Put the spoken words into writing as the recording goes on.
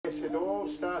it all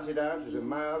started out as a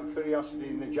mild curiosity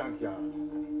in the junkyard.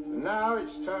 And now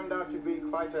it's turned out to be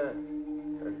quite a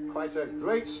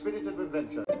great spirit of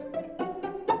adventure.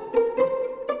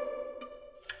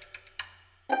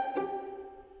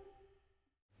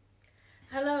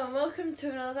 Hello and welcome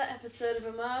to another episode of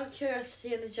A Mild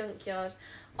Curiosity in the Junkyard.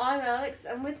 I'm Alex,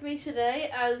 and with me today,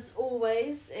 as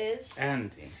always, is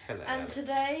Andy. Hello. And Alex.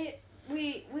 today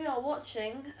we are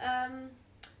watching.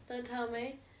 Don't tell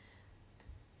me.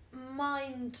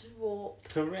 Mind Warp.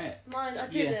 Correct. I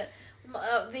did it.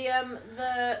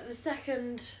 The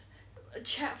second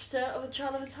chapter of the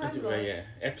Child of a Time Lord. Right, yeah.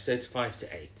 Episodes 5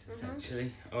 to 8,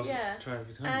 essentially. Of Child of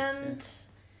a Time Lord. And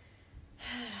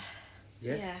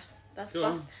yes. Yeah. That's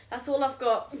all I've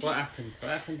got. What happened?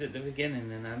 What happened at the beginning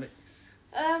then, Alex?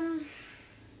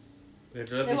 They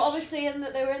were obviously in the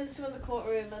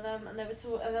courtroom, and they were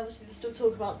and obviously they still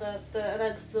talk about the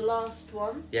events of the last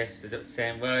one. Yes, the doctor's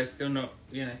saying, well, it's still not,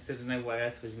 still don't know why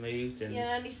Earth was moved, and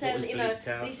and he's saying,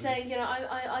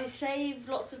 I saved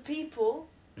lots of people,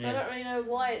 so I don't really know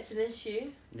why it's an issue.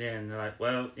 Yeah, and they're like,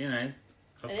 well, It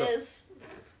is.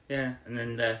 Yeah, and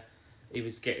then he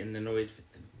was getting annoyed with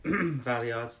the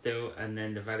Valiard still, and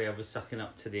then the Valiard was sucking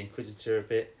up to the Inquisitor a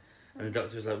bit, and the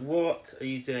doctor was like, what are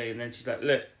you doing? And then she's like,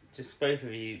 look, just both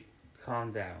of you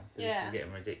calm down. This is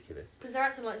getting ridiculous. Because they're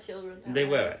acting like children. They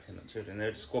were acting like children. They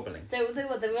were just squabbling. They were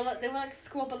like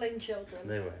squabbling children.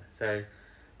 They were. So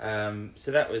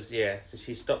that was So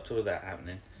she stopped all that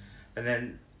happening, and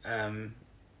then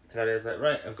Talia was like,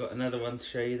 right, I've got another one to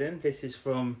show you. Then this is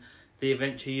from the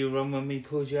adventure you were on when we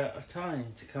pulled you out of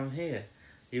time to come here.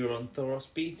 You were on Thoros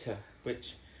Beta,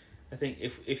 which I think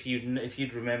if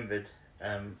you'd remembered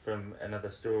from another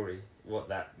story what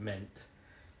that meant,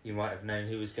 you might have known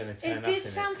who was going to turn up. It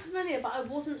did sound familiar, but I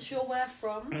wasn't sure where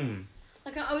from.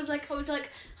 Like I was like, hang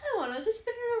on, has this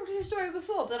been in a story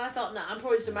before? But then I thought, I'm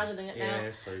probably just imagining it now. Yeah,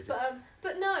 it's probably just...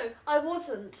 But no, I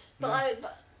wasn't.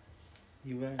 But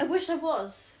you were. I wish I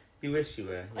was. You wish you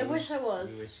were. I wish I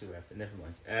was. You wish you were, but never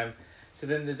mind. So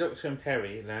then the Doctor and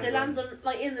Perry land. They land on,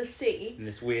 in the sea. In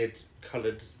this weird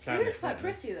coloured planet. It's quite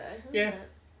pretty though. Yeah. It?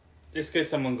 Just because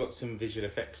someone got some visual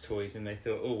effects toys and they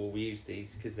thought, we'll use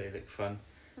these because they look fun.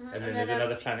 Mm-hmm. And then there's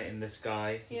another planet in the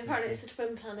sky. Yeah, apparently it's a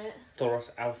twin planet.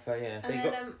 Thoros Alpha, yeah. And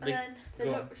then the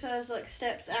Doctor's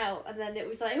stepped out, and then it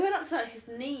was like, it went up to his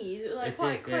knees. It was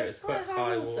it was quite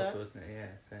high water, wasn't it? Yeah.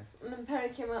 So. And then Perry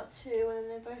came out too, and then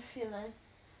they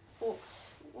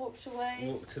both, walked away.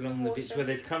 Walked along the beach where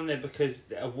they'd come there because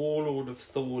a warlord of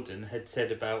Thornton had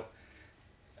said about.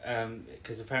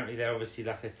 Because apparently they're obviously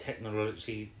like a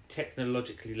technologically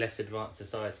less advanced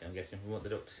society, I'm guessing, from what the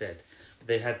Doctor said. But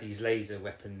they had these laser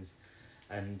weapons,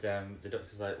 and the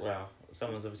Doctor's like, well,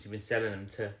 someone's obviously been selling them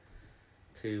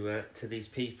to these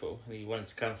people, and he wanted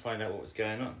to go and find out what was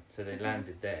going on. So they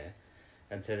landed there,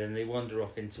 and so then they wander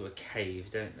off into a cave,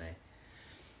 don't they?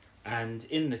 And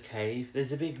in the cave,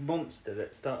 there's a big monster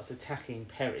that starts attacking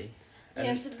Perry. So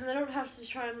then the Doctor has to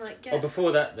try and get...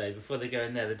 before that though, before they go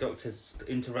in there, the Doctor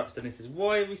interrupts and he says,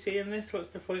 why are we seeing this? What's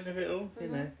the point of it all?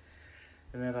 Mm-hmm. And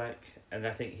they're like... And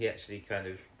I think he actually kind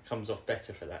of comes off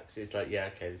better for that, because it's like,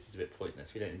 this is a bit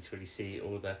pointless. We don't need to really see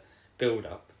all the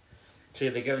build-up. So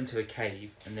they go into a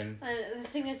cave and then... And the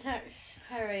thing attacks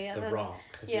Harry. The rock.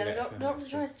 The Doctor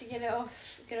tries to get it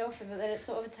off him, but then it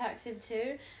sort of attacks him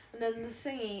too. And then the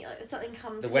thingy, something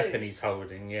comes The loose. weapon he's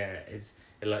holding, it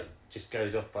just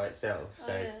goes off by itself.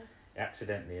 So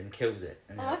accidentally and kills it.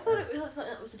 And I thought it was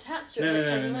something that was attached to it.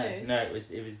 No, it was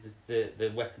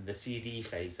the weapon, the CD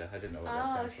phaser. I don't know what that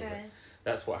stands for. But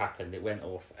that's what happened. It went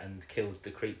off and killed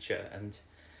the creature, and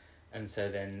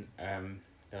so then they're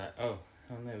like, oh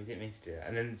no, we didn't mean to do that.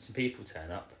 And then some people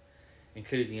turn up,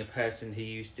 including a person who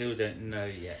you still don't know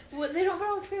yet. Well, they don't been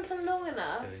on screen for long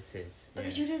enough. So it is.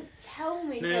 Because you didn't tell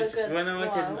me no, for a good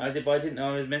while. I didn't. But I didn't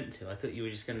know I was meant to. I thought you were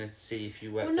just going to see if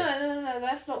you worked. Well, no,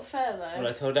 that's not fair though. Well,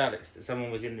 I told Alex that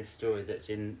someone was in this story that's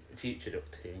in future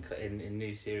Doctor Who, in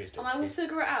new series Doctor Who. And I will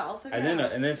figure it out.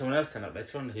 And then someone else turned up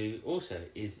later on who also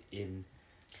is in.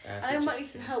 I might need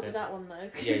some help with that one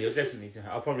though. Yeah, you'll definitely need some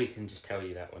help. I probably can just tell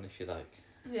you that one if you like.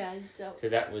 Yeah, you don't. So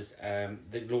that was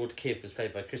the Lord Kiv was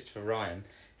played by Christopher Ryan,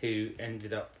 who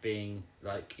ended up being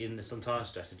in the Sontaran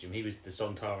stratagem. He was the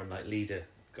Sontaran leader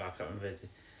guy. I can't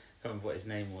remember what his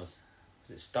name was.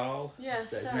 Was it Stahl? Yeah,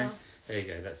 Stahl. There you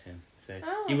go. That's him. So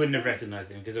you wouldn't have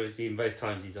recognised him because obviously in both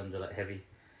times he's under heavy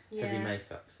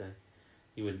makeup, so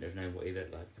you wouldn't have known what he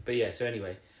looked like. But yeah. So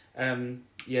anyway,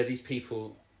 these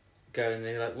people go and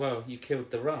they're like, well, you killed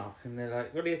the Rock, and they're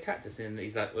like, well, he attacked us, and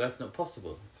he's like, well, that's not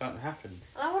possible, can't happen.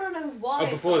 I want to know why.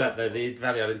 Before that though, the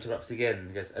Valiard interrupts again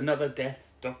and goes, another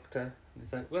death, Doctor.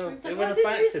 It's like, well, It's like, it "Well, went I off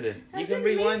by didn't accident. I You can didn't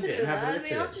mean rewind to it do and have that. a look I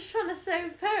mean, at I it. was just trying to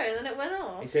save Perry, and then it went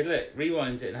off. He said, look,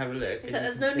 rewind it and have a look. He's like,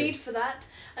 there's no need for that.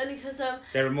 And he says,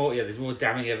 There are more, there's more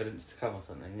damning evidence to come or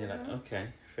something. You're Mhm. like, okay,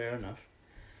 fair enough.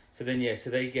 So then, so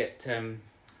they get,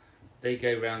 they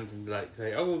go round and like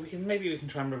say, oh, well, maybe we can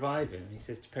try and revive him. He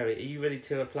says to Perry, are you ready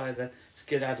to apply the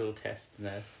skedaddle test,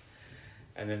 nurse?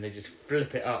 And then they just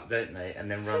flip it up, don't they?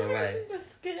 And then run away. The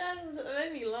skedaddle, that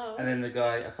made me laugh. And then the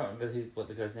guy, I can't remember what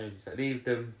the guy's name is. He's like, leave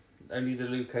them. Only the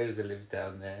Lucosa lives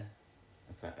down there.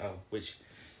 It's like, oh, which,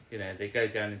 they go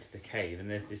down into the cave, and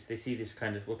there's this. They see this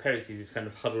kind of. Well, Perry sees this kind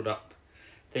of huddled up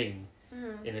thing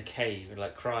in a cave, and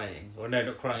like crying. Or no,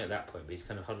 not crying at that point, but he's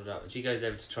kind of huddled up. And she goes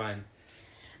over to try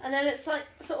and then it's like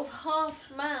sort of half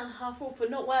man, half wolf,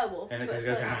 but not werewolf. and the guy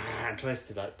goes and tries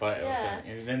to like bite it or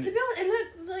something. And then to be honest,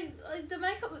 it looked like the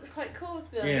makeup looks quite cool.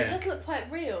 To be honest, Yeah. it does look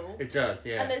quite real. it does,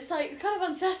 yeah. And it's like it's kind of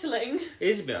unsettling It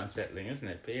is a bit unsettling, isn't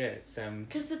it? But yeah, it's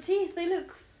because the teeth they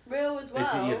look real as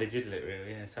well. they did look real.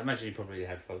 Yeah, so I imagine he probably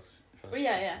had folks. Well,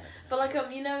 yeah. But like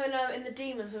in the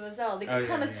demons with Azal, they Oh, could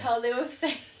kind of yeah. tell they were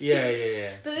fake.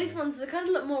 Yeah. But these ones, they kind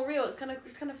of look more real. It's kind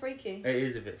of freaky. It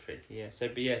is a bit freaky, yeah.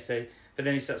 But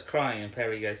then he starts crying, and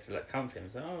Perry goes to like comfort him.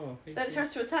 He's like, oh. Then he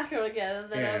tries to attack her again,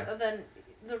 and then Yeah.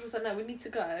 the doctor said, "No, we need to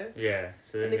go." Yeah.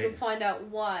 So then And we can find out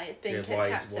why it's being kept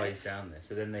captive. why he's down there.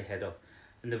 So then they head off,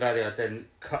 and the Valiard then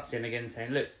cuts in again,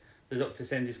 saying, "Look, the Doctor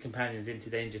sends his companions into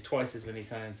danger twice as many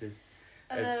times as."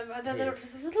 And then the doctor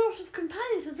says, "There's a lot of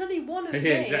companions. There's only one of me."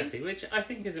 Yeah, exactly. Which I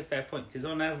think is a fair point, because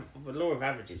on the law of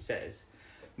averages says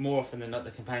more often than not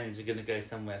the companions are going to go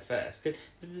somewhere first. 'Cause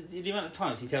the amount of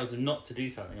times he tells them not to do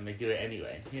something and they do it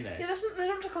anyway, Yeah, the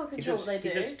doctor can't control what they do.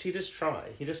 He does try.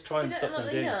 He does try and stop them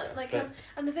doing stuff.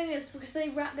 And the thing is, because they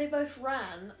both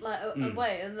ran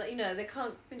away, and they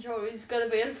can't control who's going to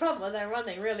be in front when they're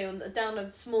running. Really, down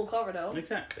a small corridor.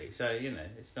 Exactly. So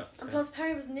it's not. And plus,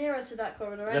 Perry was nearer to that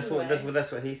corridor That's anyway.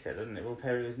 that's what he said, isn't it? Well,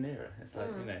 Perry was nearer. It's like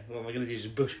what am I going to do?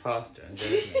 Just bush past her and go?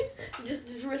 Isn't it? So,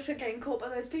 just risk getting caught by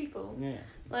those people. yeah.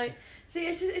 See,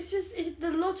 it's just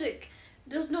the logic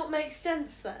does not make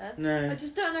sense there. No. I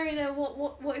just don't really know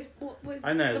what is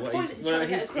I know the what point he's is trying to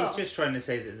get across. He's just trying to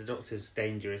say that the Doctor's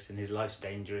dangerous and his life's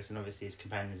dangerous, and obviously his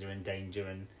companions are in danger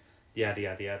and yada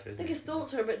yada yada. I think his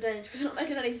thoughts are a bit dangerous because they're not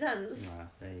making any sense. Well,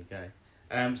 there you go.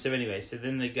 So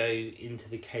then they go into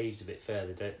the caves a bit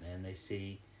further, don't they? And they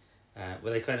see,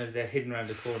 they're hidden around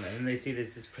a corner, and they see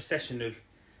there's this procession of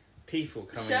people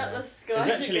coming. Shirtless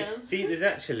guys again. There's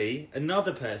actually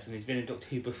another person who's been in Doctor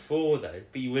Who before though,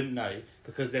 but you wouldn't know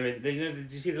because they're in.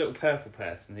 Did you see the little purple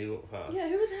person who walked past? Yeah,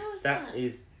 who the hell is that? That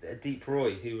is Deep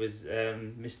Roy, who was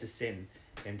Mr. Sin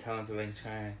in Talent of Wayne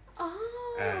Chang. Oh.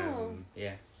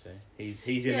 So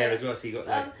he's in there as well. So you got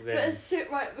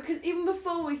right, because even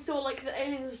before we saw like the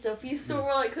aliens and stuff, you saw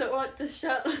like the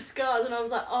shirtless guys, and I was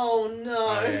like, oh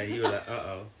no. Oh yeah, you were like,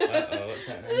 what's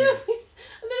happening? And then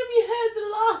we heard the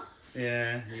laugh.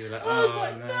 Yeah, you were like, I was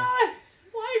like, no.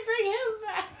 Why bring him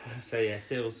back? So yeah,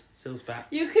 Sill's back.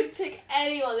 You could pick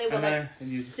anyone. They were like,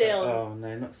 Sill. Like, oh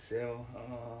no, not Sill.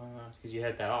 Oh, because you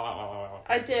heard that.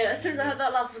 I did. As soon as I heard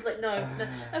that laugh, I was like, no.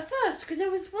 At first, because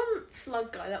there was one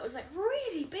slug guy that was like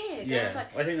really big. Yeah, I was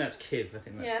like, I think that's Kiv.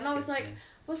 and I was like,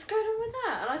 what's going on with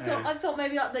that? And I thought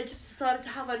maybe like they just decided to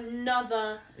have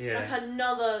another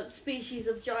species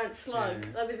of giant slug.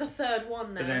 Yeah. That'll be the third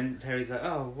one now. But then Perry's like,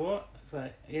 oh, what? It's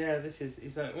like, yeah, this is.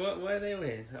 He's like, what? Where are they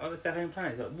with? He's like, oh, that's their home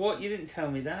planet. He's like, what? You didn't tell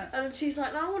me that. And she's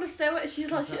like, no, I want to stay away. She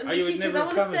says, I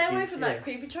want to stay away from that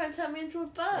creepy. Try and turn me into a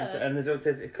bird. And the dog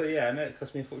says, yeah, I know it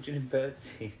cost me a fortune in bird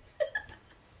seed.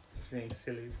 It's really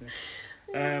silly, isn't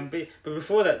it? But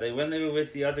before that, when they were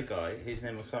with the other guy, whose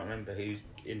name I can't remember, who's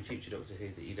in future Doctor Who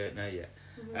that you don't know yet,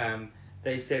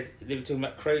 they said they were talking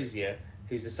about Crozier,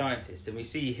 who's a scientist, and we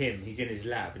see him. He's in his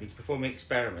lab and he's performing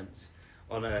experiments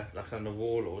on a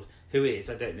warlord who is,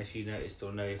 I don't know if you noticed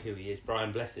or know who he is,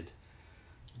 Brian Blessed.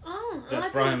 Oh, that's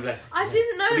Brian Blessed. I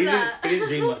didn't know that. He didn't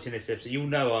do much in this episode. You'll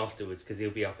know afterwards because he'll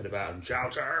be up and about and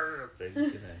shouting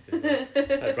things,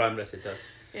 like Brian Blessed does.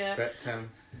 Yeah. But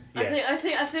yeah.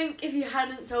 I think if you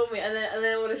hadn't told me and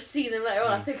then I would have seen him later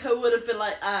on, I think I would have been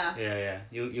like, Yeah.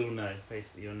 You'll know,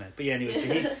 basically, you'll know. But yeah,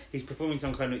 anyway, so he's performing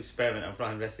some kind of experiment on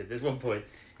Brian Blessed. There's one point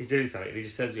he's doing something and he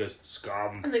just turns and goes,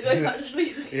 scum. And then goes back to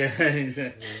sleep. Yeah,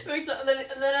 exactly. Wakes up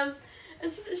and then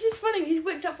it's just funny. He's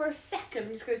wakes up for a second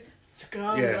and just goes,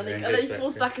 scum. Yeah, and then he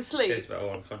falls back asleep. Goes back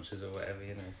unconscious or whatever,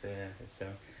 So yeah,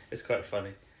 it's quite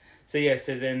funny. So yeah,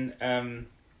 so then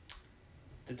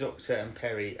the Doctor and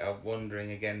Perry are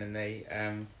wandering again, and they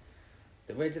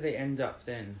where do they end up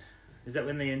then? Is that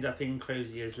when they end up in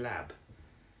Crozier's lab?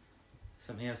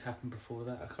 Something else happened before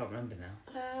that? I can't remember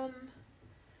now.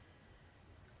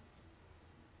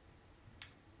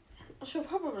 Sure,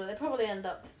 probably. They probably end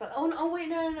up. But wait,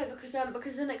 no, because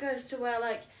then it goes to where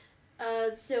like,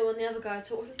 Sil and the other guy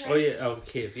talk. What's his name? Oh yeah,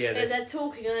 Kiv. Yeah, they're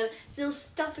talking, and then Sil's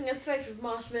stuffing his face with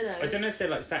marshmallows. I don't know if they're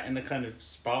like sat in a kind of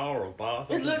spa or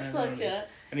bath. Or It looks like it.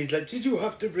 And he's like, "Did you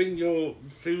have to bring your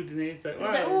food in here?" He's like,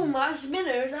 "Oh,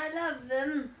 marshmallows! I love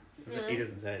them." He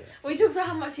doesn't say that. Well, he talks about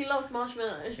how much he loves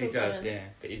marshmallows. He does, yeah.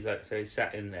 But he's like, so he's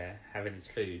sat in there having his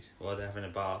food while they're having a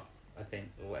bath, I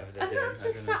think, or whatever they're doing. I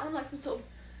think just sat on like some sort of.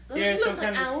 Yeah, some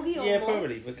kind like algae of. or Yeah, moss.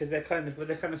 probably because they're kind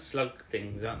of slug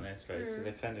things, aren't they? I suppose. So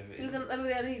they're kind of.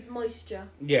 They need moisture.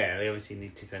 Yeah, they obviously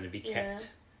need to kind of be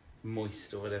kept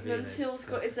moist or whatever. And Sil's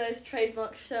got his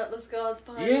trademark shirtless guards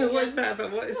behind him. him. Yeah, what is that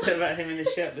about him and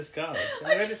his shirtless guards?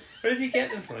 Where does he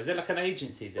get them from? Is there like an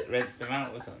agency that rents them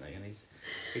out or something? And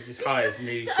he just hires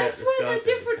new shirtless guards. I swear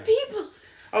they're different people.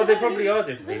 Oh, they probably are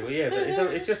different people, yeah.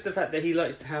 But it's just the fact that he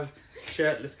likes to have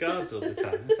shirtless guards all the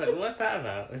time. It's like, what's that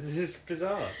about? This is just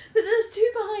bizarre. But there's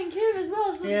two behind Kiv as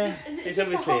well. So yeah, it's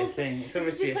obviously a thing. It's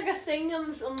just like a thing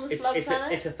on the slug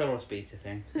planet. It's a Thoros beta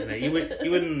thing. You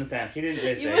wouldn't understand if you didn't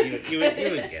live there. You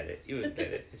wouldn't get it. You wouldn't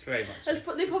get it. It's very much.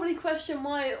 They probably question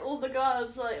why all the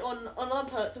guards like on our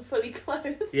planets are fully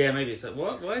clothed. Yeah, maybe it's like,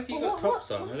 what? Why have you got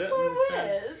tops on? I don't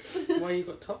understand. Weird. Why you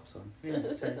got tops on?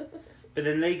 Yeah. So. But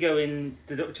then they go in.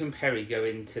 The Doctor and Perry go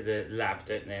into the lab,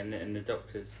 don't they? And the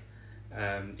doctors.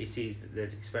 He sees that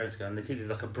there's experiments going on. They see there's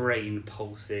like a brain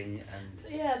pulsing and...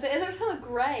 Yeah, but it looks kind of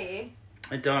grey.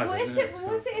 It does. What is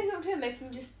it in Doctor Who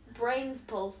making just brains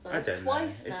pulse though? I don't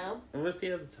twice know. now. What was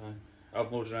the other time? Oh,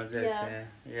 Mordred Dead,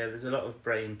 yeah. There's a lot of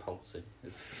brain pulsing.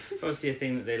 It's obviously a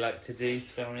thing that they like to do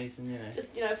for some reason, you know.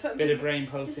 Just, put a bit of brain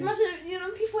pulsing. Just imagine,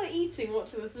 when people are eating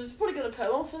watching this, it's probably going to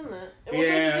pull off, isn't it?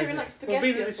 Well,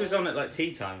 maybe this was on at like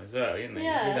tea time as well, isn't it?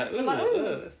 Yeah. You'd be like,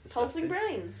 ooh, that's disgusting. Pulsing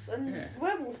brains and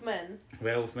werewolf men.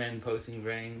 Werewolf men, pulsing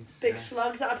brains. Big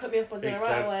slugs, that would put me off on dinner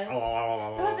right away.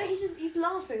 The fact that he's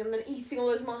laughing and then eating all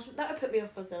those marshmallows, that would put me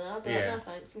off on dinner. I'd be like, no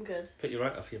thanks, I'm good. Put you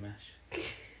right off your mash.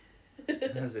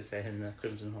 As they say in the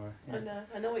Crimson Horror. Yeah.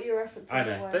 I know what you're referencing. I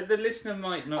know, but the listener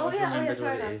might not have remembered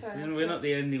what it is. We're not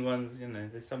the only ones,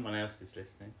 there's someone else that's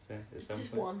listening. So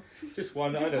just one. Just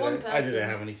one. Just I don't one know. person. I don't know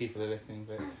how many people are listening,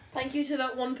 but thank you to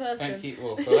that one person. Thank you.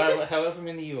 Well, for however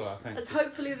many you are, thank you.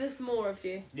 Hopefully there's more of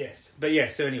you. Yes, but yeah.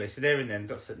 So anyway, so they're in there. And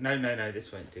Doctor said, no,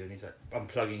 this won't do. And he's like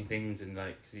unplugging things and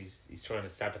like because he's trying to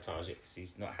sabotage it because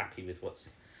he's not happy with what's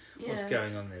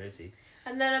going on there, is he?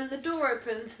 And then the door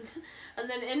opens, and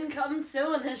then in comes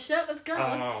Sil and his shirtless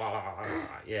guards.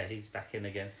 Yeah, he's back in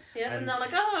again. Yeah, and they're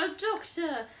like,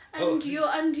 Doctor, and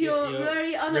you're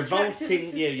very unattractive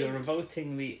assistant. Yeah, you're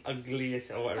revoltingly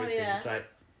ugliest or whatever it is. It's like,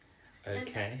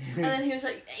 okay. And then he was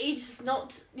like, age has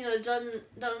not, done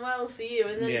well for you.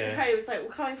 And then Harry was like, well,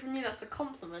 coming from you, that's a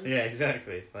compliment. Yeah,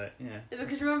 exactly. It's like,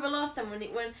 Because remember last time when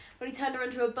he turned her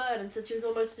into a bird and said she was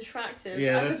almost attractive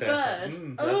as a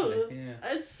bird. Lovely. Yeah.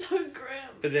 It's so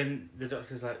grim. But then the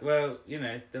Doctor's like, well,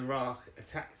 the Rock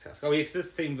attacked us. Oh, yeah, because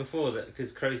this thing before that,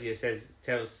 because Crozier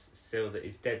tells Sil that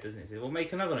he's dead, doesn't he? He says, well,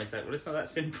 make another one. He's like, well, it's not that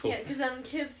simple. Yeah, because then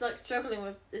Kiv's like struggling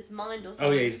with his mind or something.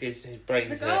 Oh, yeah, his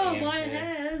brain's hurting him. My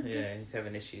head. Yeah, he's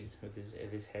having issues with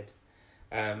his head.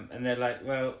 And they're like,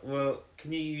 well,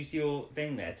 can you use your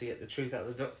thing there to get the truth out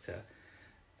of the Doctor?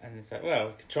 And it's like, well,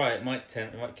 we can try it. It might kill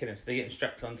him. So they get him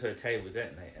strapped onto a table,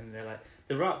 don't they? And they're like,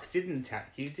 the Rock didn't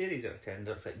attack you, did he, Doctor? And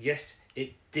the Doctor's like, yes,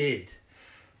 it did.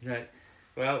 He's like,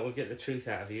 well, we'll get the truth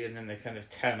out of you. And then they kind of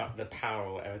turn up the power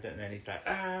or whatever, don't they? And he's like,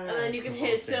 And then you can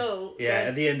hear Sil. Yeah,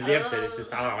 at the end of the episode, it's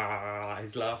just,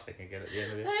 he's laughing again at the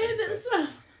end of the episode. I hate it so.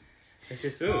 It's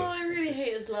just, I really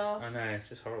hate his laugh. I know, it's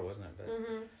just horrible, isn't it? But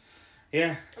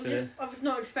yeah. I was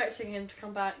not expecting him to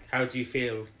come back. How do you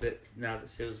feel that now that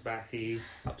Sil's back? Are you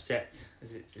upset?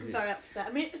 I'm very upset.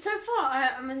 I mean, so far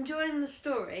I'm enjoying the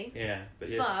story. Yeah, but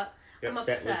you're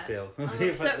upset with Sil. I'm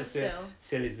upset with Sil.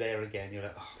 Sil is there again. You're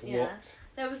like, what?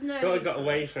 There was no. I got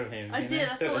away from him. I did.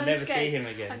 I thought I'd never see him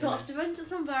again. I thought I'd went to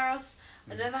somewhere else.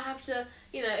 I never have to.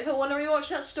 If I want to rewatch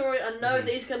that story, I know that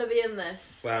he's going to be in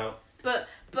this. Well. But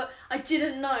I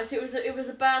didn't know, so it was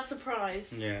a bad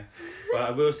surprise. Yeah. Well,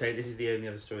 I will say this is the only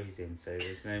other story he's in, so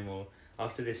there's no more.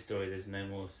 After this story, there's no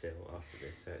more Sil after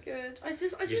this. So it's good. I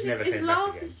just never his came laugh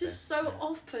back again, is just so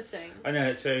off-putting. I know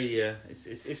it's very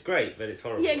it's great, but it's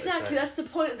horrible. Yeah, exactly. That's the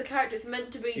point of the character. It's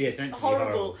meant to be just meant to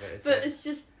horrible, be horrible, but it's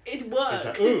just it works.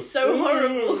 It's, it's so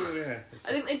horrible. Yeah,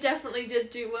 I think they definitely did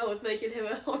do well with making him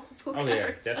a horrible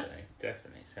character. Yeah,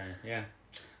 definitely. So yeah.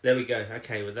 There we go.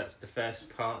 Okay, well that's the first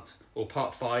part, or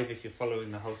part 5 if you're following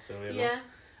the whole story along.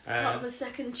 It's part of the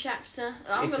second chapter.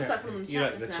 I'm going to start calling them You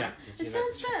like chapters the now. chapters. It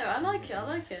sounds better. I like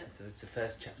it. So it's the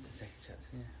first chapter, second chapter.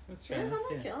 Yeah, that's Yeah, fair.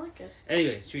 I like it.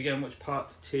 Anyway, should we go and watch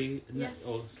part 2 Yes.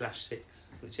 or /6,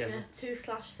 whichever? Yeah,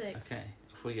 2/6. Okay,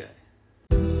 off we go.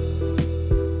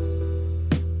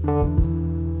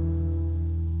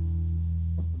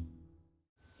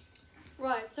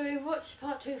 Right, so we've watched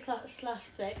part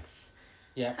 2/6.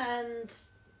 Yeah. And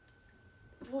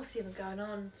what's even going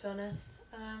on, to be honest?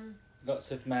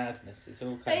 Lots of madness. It's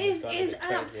all kind It of gone a is bit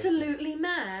crazy, absolutely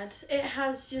mad. It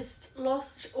has just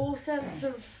lost all sense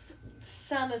of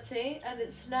sanity, and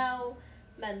it's now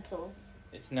mental.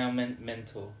 It's now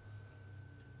mental.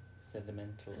 Instead of the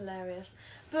mentals. Hilarious.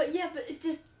 But yeah, but it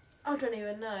just, I don't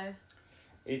even know.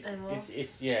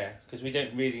 It's yeah, because we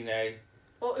don't really know.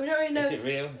 Well, we don't really know. Is it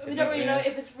real? We don't really know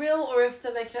if it's real or if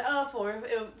they're making it up or if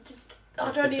it just.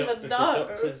 I don't even know. If the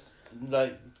doctor's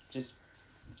like just,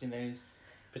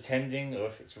 pretending, or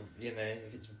if it's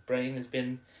if his brain has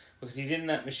been, because he's in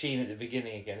that machine at the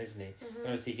beginning again, isn't he? Mm-hmm. And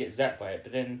obviously he gets zapped by it,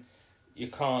 but then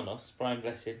Yukanos, Brian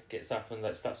Blessed, gets up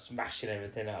and starts smashing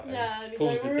everything up and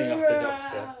pulls the thing off the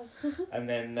doctor, and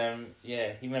then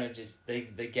he manages. They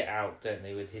get out, don't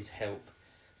they, with his help?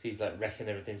 So he's like wrecking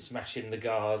everything, smashing the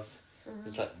guards. Mm-hmm.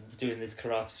 Just like doing these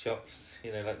karate chops,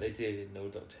 like they do in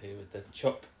Old Doctor Who with the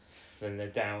chop. Then they're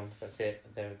down. That's it.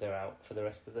 They're out for the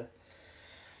rest of the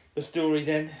story.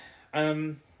 Then,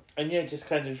 and just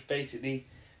kind of basically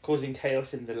causing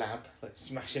chaos in the lab, like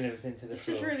smashing everything to the floor. It's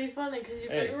just really funny because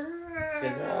you're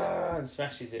and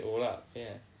smashes it all up.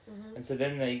 Yeah, mm-hmm. And so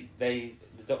then the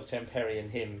Doctor and Perry and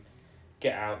him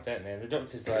get out, don't they? And the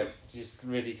Doctor's like just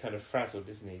really kind of frazzled,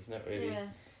 isn't he? He's not really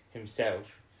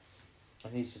himself.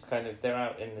 And he's just they're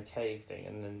out in the cave thing,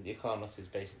 and then Yukanos is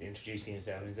basically introducing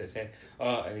himself, and he's saying,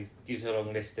 and he gives a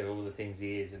long list of all the things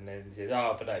he is, and then he says,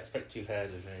 but I expect you've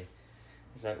heard of me.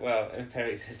 He's like, well, and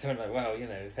Perry says something like, well,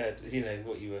 heard,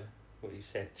 what you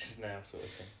said just now, sort of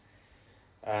thing.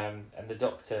 And the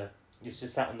Doctor is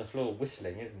just sat on the floor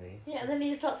whistling, isn't he? Yeah, and then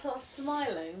he starts sort of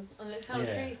smiling, and it's kind of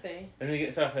creepy. And then he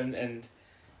gets up and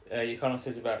Yukanos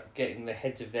says about getting the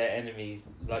heads of their enemies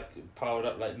piled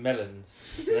up like melons,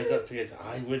 and the Doctor goes,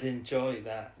 "I would enjoy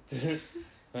that."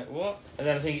 Like, what? And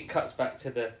then I think it cuts back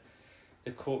to the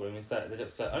courtroom. It's like the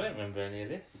Doctor's like, "I don't remember any of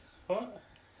this. What?"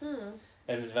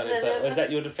 And the Valet's like, "Was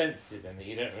that your defence then that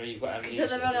you don't really got amnesia?"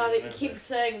 So the Valet keeps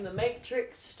saying the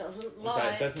Matrix doesn't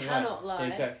lie, cannot lie.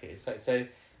 Exactly. It's like, so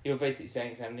you're basically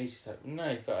saying it's amnesia. It's like,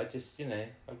 no, but I just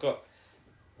I've got.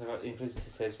 The Inquisitor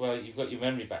says, well, you've got your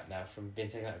memory back now from being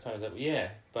taken out of time. I was like, well, yeah,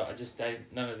 but I just don't,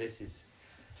 none of this is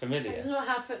familiar. It's not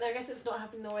happened, I guess it's not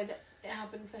happening the way that it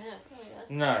happened for him.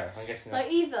 No, I'm guessing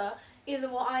that's... Either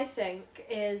what I think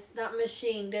is that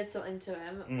machine did something to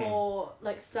him, or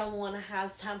someone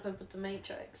has tampered with the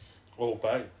Matrix. Or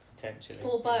both, potentially.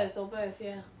 Or both,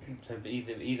 yeah. So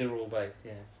either or both,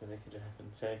 yeah, so they could have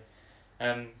happened.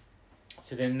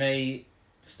 So then they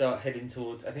start heading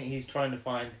towards, I think he's trying to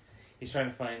find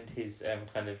his I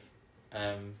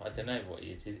don't know what it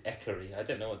is, his equerry. I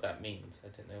don't know what that means.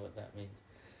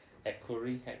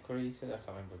 Equerry, so I can't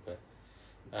remember, but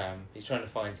he's trying to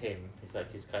find him. He's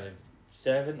like his kind of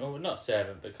servant, or not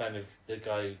servant, but kind of the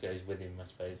guy who goes with him, I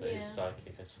suppose, his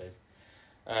sidekick, I suppose.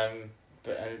 And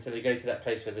so they go to that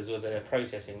place where they're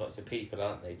processing lots of people,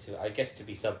 aren't they, to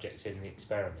be subjects in the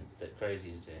experiments that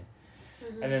Crazy is doing.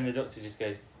 Mm-hmm. And then the Doctor just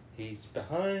goes, "He's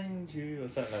behind you," or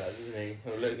something like that, doesn't he?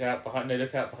 Or look out behind you.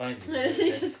 That's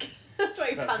why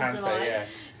he pantomime. Yeah.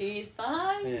 He's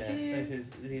behind you.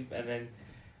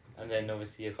 And then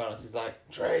obviously Yukanos is like,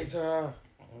 "Traitor!"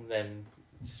 And then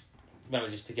just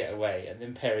manages to get away. And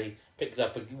then Perry picks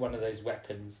up one of those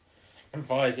weapons and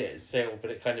fires it at Syl,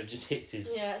 but it kind of just hits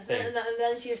his thing. And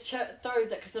then she just throws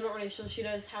it because they're not really sure she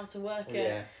knows how to work it.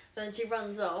 Yeah. Then she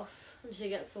runs off and she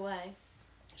gets away.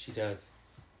 She does.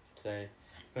 So...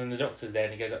 And the Doctor's there,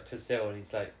 and he goes up to Syl, and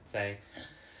he's like saying,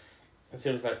 and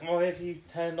Syl's like, "Why have you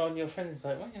turned on your friends?" He's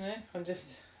like, "Well,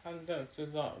 I'm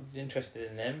not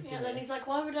interested in them." Yeah. And then he's like,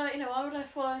 "Why would I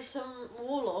follow some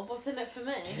warlord? What's in it for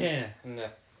me?" Yeah, and the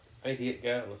idiot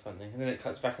girl or something. And then it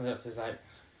cuts back, and the Doctor's like,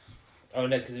 "Oh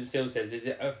no," because Syl says, "Is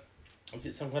it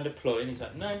some kind of ploy?" And he's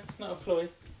like, "No, it's not a ploy.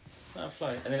 It's not a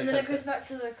ploy." And then it goes back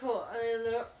to the court, and then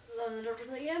the Doctor's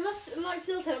like, "Yeah, like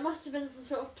Syl said, it must have been some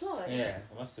sort of ploy." Yeah,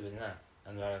 it must have been that.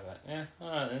 And I was like, yeah,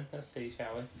 alright then, let's see,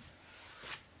 shall we?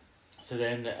 So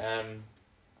then,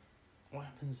 what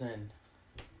happens then?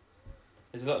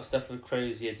 There's a lot of stuff with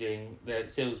Crozier doing,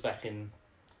 Syl's back in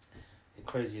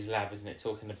Crozier's lab, isn't it,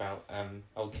 talking about,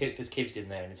 because Kiv's in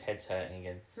there and his head's hurting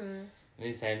again. And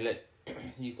he's saying, look,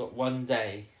 you've got one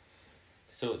day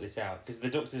to sort this out. Because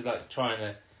the Doctor's trying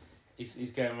to,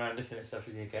 he's going around looking at stuff.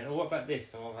 He's going, oh, what about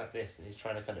this? And what about this? And he's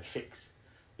trying to kind of fix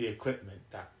the equipment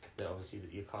back that obviously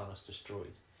that Yukanos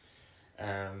destroyed.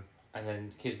 And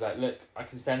then Kiv's like, look, I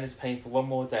can stand this pain for one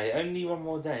more day, only one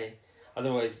more day.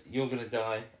 Otherwise, you're going to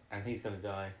die, and he's going to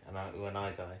die, and when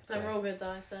I die. So, then we're all going to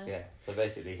die, so. Yeah, so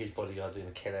basically his bodyguards are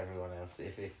going to kill everyone else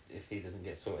if he doesn't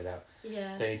get sorted out.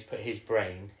 Yeah. So he needs to put his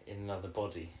brain in another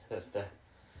body. That's the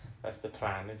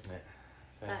plan, isn't it?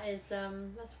 So, that is,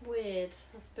 that's weird.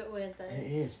 That's a bit weird, though.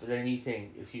 it is, but then you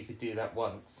think if you could do that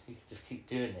once, you could just keep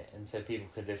doing it, and so people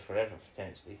could live forever,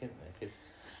 potentially, couldn't they? Because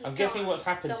I'm guessing what's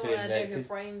happened to him there. Your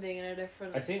brain being in a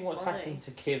different. I think what's body. happened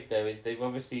to Kiv though is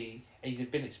he's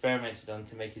been experimented on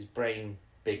to make his brain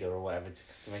bigger or whatever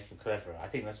to make him cleverer. I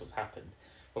think that's what's happened.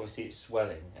 Obviously, it's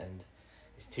swelling and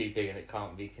it's too big and it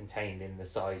can't be contained in the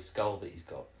size skull that he's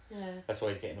got. Yeah. That's why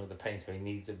he's getting all the pain. So he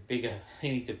needs a bigger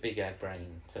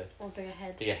brain to. Or bigger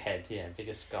head. Bigger head, yeah,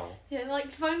 bigger skull. Yeah, like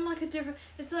find like a different.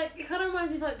 It's like it kind of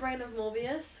reminds me of like Brain of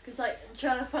Morbius, because like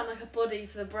trying to find like a body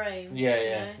for the brain.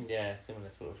 Yeah, similar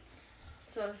sort of.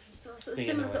 So it's a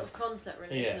similar sort of concept,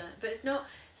 really, isn't it? But it's not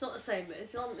the same. But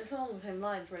it's along the same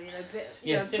lines, really.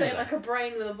 Putting like a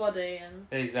brain with a body and.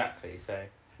 Exactly. So.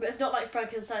 But it's not like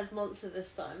Frankenstein's monster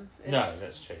this time. No,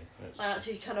 that's true.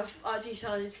 Actually trying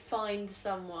to just find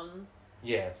someone.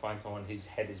 Yeah, find someone whose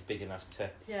head is big enough to.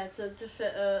 Yeah, to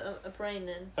fit a brain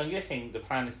in. So I'm guessing the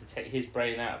plan is to take his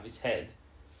brain out of his head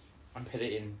and put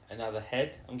it in another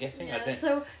head. I'm guessing. Yeah.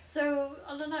 So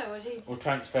I don't know. Or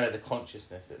transfer the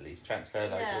consciousness at least. Transfer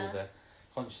all the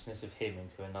consciousness of him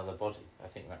into another body. I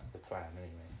think that's the plan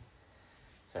anyway.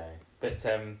 So, but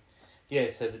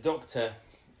so the doctor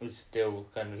was still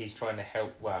he's trying to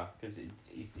help. Well, because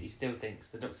he still thinks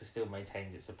the doctor still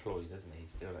maintains it's a ploy, doesn't he?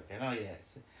 He's still like going, oh yeah,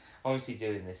 it's obviously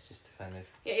doing this just to kind of.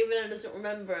 Yeah, even though he doesn't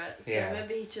remember it. So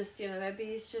maybe he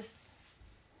just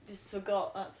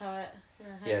forgot. That's how it.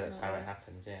 That's how it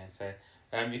happens. Yeah. So,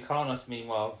 Yukanos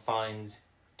meanwhile finds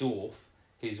Dorf,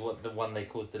 who's the one they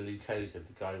called the Lucosa,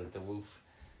 the guy with the wolf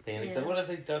thing, and he's like, "What have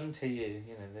they done to you?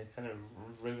 You know, they kind of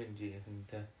ruined you."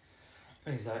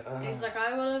 And he's like, He's like,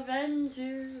 "I will avenge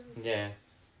you." Yeah.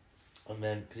 And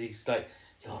then, because he's like,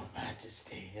 "Your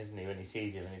Majesty," isn't he? When he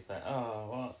sees him, and he's like, "Oh,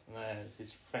 what? No, it's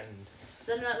his friend."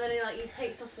 Then he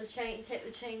takes off the chain. You take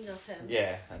the chains off him.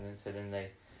 Yeah, and then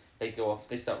they go off.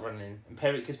 They start running, and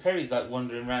because Perry's like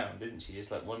wandering around, isn't she? Just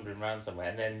like wandering around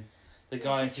somewhere, and then the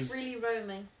guy who's really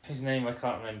roaming. Whose name I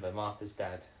can't remember. Martha's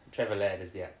dad. Trevor Laird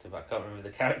is the actor, but I can't remember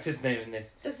the character's name in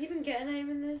this. Does he even get a name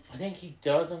in this? I think he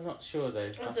does. I'm not sure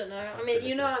though. I don't know. I mean,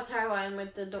 you know how terrible I am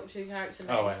with the Doctor Who character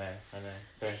names. Oh, I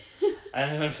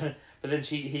know. So, but then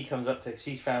he comes up to.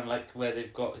 She's found like where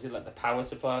they've got. Is it like the power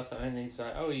supply or something? And he's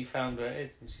like, "Oh, you found where it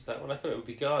is." And she's like, "Well, I thought it would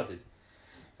be guarded."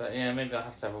 So yeah, maybe I'll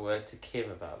have to have a word to Kiv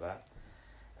about that.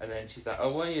 And then she's like,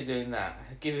 "Oh, why are you doing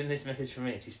that? Give him this message from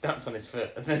me." She stamps on his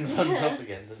foot and then runs off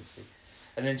again, doesn't she?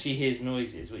 And then she hears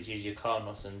noises, which is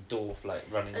Yukanos and Dorf like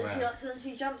running around. So then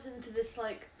she jumps into this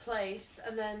like place,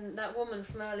 and then that woman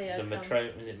from earlier. The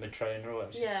Matrona, is it Matrona or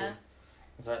whatever she's called?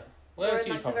 It's like, where do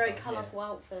you come from? A very colourful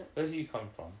outfit. Where do you come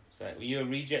from? So, were you a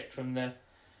reject from the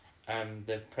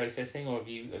processing, or have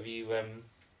you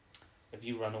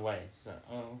run away? She's like,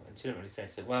 oh, and she didn't really say.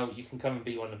 So, well, you can come and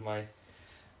be one of my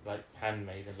like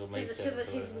handmaidens or maidservants. So that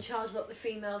she's in charge of like, the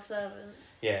female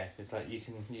servants. Yeah, so it's like you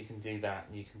can do that,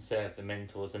 and you can serve the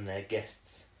mentors and their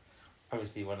guests.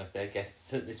 Obviously, one of their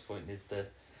guests at this point is the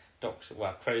doctor.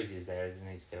 Well, Crozier is there, isn't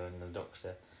he? Still, and the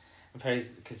doctor. And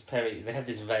because Perry, they have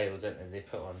this veil, don't they? They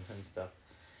put on and stuff.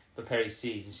 But Perry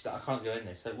sees, and she's like, "I can't go in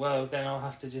there." So, well, then I'll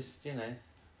have to just, I can't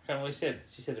remember what she said.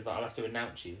 She said, "But I'll have to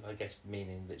announce you." I guess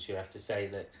meaning that she'll have to say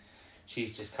that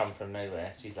she's just come from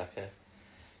nowhere. She's like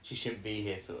she shouldn't be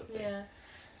here, sort of thing. Yeah.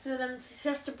 So then she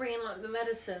has to bring in like the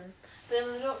medicine. But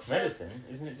then the doctor. Medicine,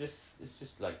 isn't it? It's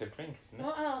just like a drink, isn't it?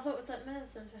 What? Oh, I thought it was like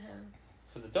medicine for him.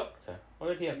 For the doctor? Why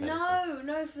would he have medicine?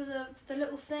 No, for the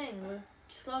little thing,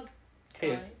 slug.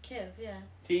 Kiv. Kiv, yeah.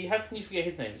 See, how can you forget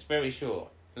his name? It's very short.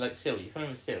 Like Sil, you can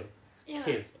remember Sil. Yeah.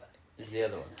 Kiv is the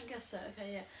other one. I guess so.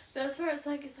 Okay, yeah. But as far as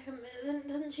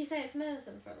doesn't she say it's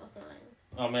medicine for him or something?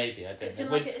 Oh, maybe I don't it's know.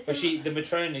 The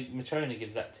Matrona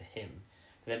gives that to him.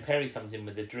 But then Perry comes in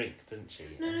with the drink, doesn't she?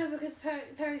 No, because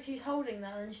she's holding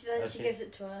that, and she gives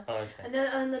it to her. Oh, okay. And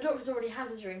then the doctor's already has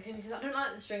a drink, and he says, "I don't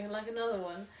like this drink. I'd like another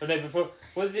one." Oh no! Before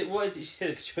what is it? She said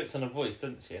because she puts on a voice,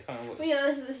 doesn't she? I can't remember.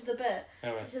 This is the bit.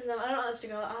 Oh, right. She says, "I don't like this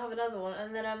drink. I'll have another one."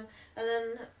 And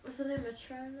then what's the name?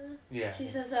 Matrona. Yeah. She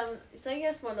says, "Say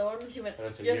yes, my lord." And she went, Oh,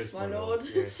 "Yes, my lord."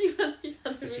 Yeah.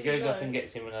 She goes off and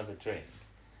gets him another drink,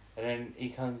 and then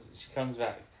she comes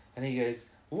back, and he goes,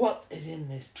 "What is in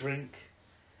this drink?"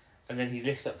 And then he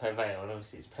lifts up her veil, and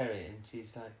obviously it's Perry, and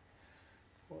she's like,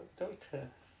 what, doctor?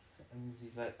 And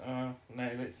she's like, oh,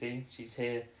 no, let's see, she's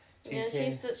here.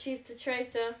 She's the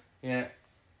traitor. Yeah,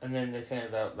 and then they're saying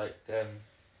about, like,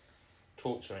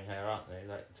 torturing her, aren't they?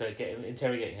 Like, so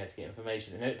interrogating her to get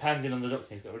information. And then it pans in on the doctor,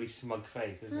 and he's got a really smug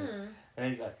face, isn't it? And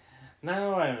he's like,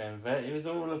 no, I remember, it was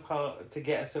all a part to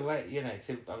get us away, you know,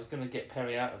 I was going to get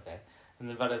Perry out of there. And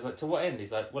then Vada's like, to what end?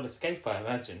 He's like, well, escape, I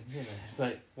imagine. You know, it's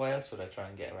like, why else would I try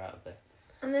and get her out of there?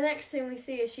 And the next thing we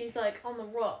see is she's, like, on the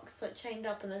rocks, like, chained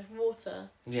up, and there's water.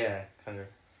 Yeah, kind of.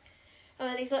 And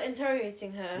then he's, like,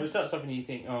 interrogating her. Well, it starts off and you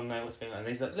think, oh, no, what's going on? And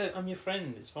he's like, look, I'm your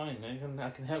friend, it's fine, I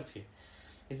can help you.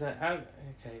 He's like, how?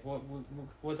 Okay,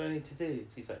 what do I need to do?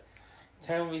 She's like,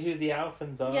 tell me who the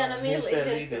Alphans are. Yeah, and immediately who's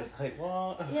their leaders. Like,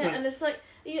 what? Yeah, and it's like,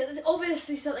 there's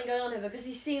obviously something going on here because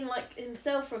he's seen, like,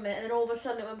 himself from it, and then all of a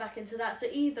sudden it went back into that. So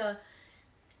either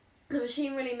the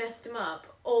machine really messed him up,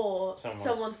 or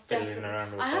someone's definitely...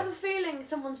 I have a feeling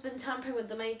someone's been tampering with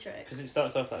the Matrix. Because it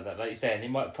starts off like that, like you say, and it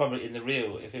might probably, in the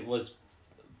real, if it was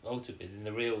altered in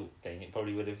the real thing, it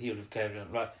probably he would have carried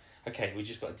on, right, okay, we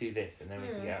just got to do this, and then we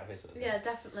can get out of it, sort of thing. Yeah,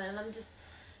 definitely, and I'm just...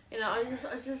 You know,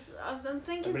 I'm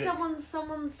thinking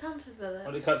someone's tampered with it.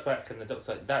 Well, it cuts back and the doctor's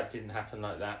like, that didn't happen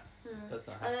like that. That's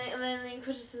not happening. And then the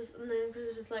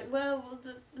Inquisitor's like, well,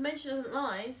 the Matrix doesn't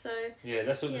lie, so... Yeah,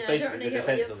 that's what basically the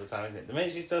defence all the time, isn't it? The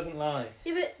Matrix doesn't lie.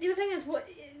 Yeah, but the thing is,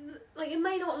 it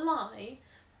may not lie,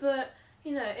 but,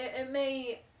 you know, it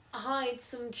may hide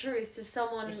some truth if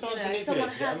someone, someone has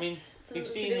something to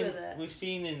do with it. We've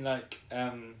seen in, like...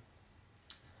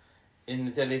 in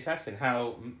the Deadly Assassin,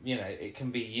 how, you know, it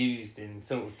can be used in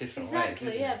sort of different ways.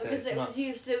 Exactly, yeah, because it was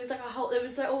used. It was like there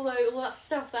was like all that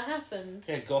stuff that happened.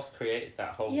 Yeah, Goth created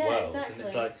that whole world, exactly. And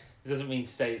it's like it doesn't mean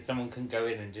to say that someone can go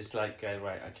in and just like go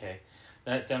right, okay,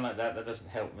 don't like that. That doesn't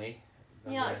help me.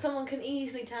 Yeah, like someone can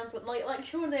easily tamper. Like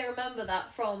sure they remember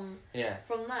that from that.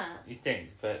 You think,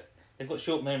 but they've got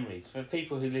short memories for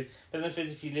people who live. But then I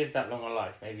suppose if you live that long a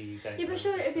life, maybe you don't. Yeah, but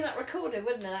sure it'd be like recorded,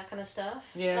 wouldn't it? That kind of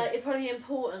stuff. Yeah. Like it'd probably be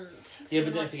important. Yeah,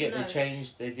 but don't forget they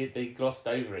changed. They glossed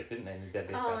over it, didn't they? In the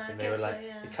Deadly Assassin, they were like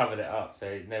they covered it up,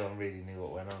 so no one really knew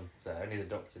what went on. So only the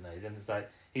Doctor knows, and it's like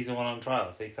he's the one on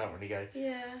trial, so he can't really go.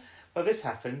 Yeah. Well, this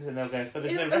happened, and they'll go. But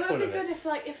there's no record of it. It would be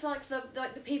good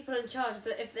if the people in charge,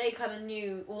 if they kind of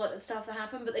knew all that stuff that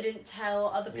happened, but they didn't tell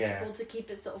other people to keep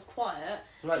it sort of quiet.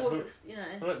 Like, you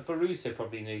know. Like Baruso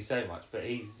probably knew so much, but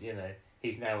he's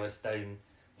now a stone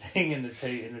thing in the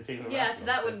two. Yeah, so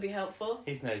that wouldn't be helpful.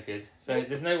 He's no good. So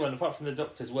there's no one apart from the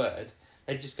Doctor's word.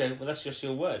 They just go, well, that's just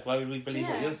your word. Why would we believe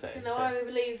what you're saying? Why would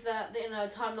we believe that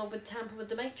Time Lord would tamper with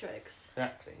the Matrix?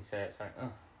 Exactly. So it's like, oh.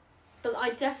 But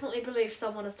I definitely believe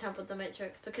someone has tampered with the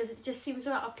Matrix because it just seems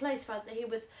so out of place, the fact that he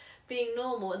was being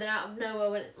normal and then out of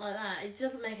nowhere went like that. It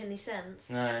doesn't make any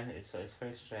sense. No, it's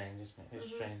very strange, isn't it? It's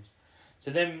strange. So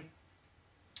then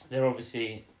they're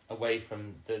obviously away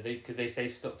from because they say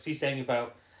stop. Cause he's saying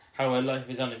about how her life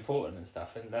is unimportant and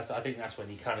stuff, and I think that's when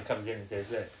he kind of comes in and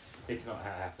says, look, this is not how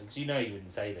it happens. You know, he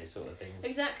wouldn't say those sort of things.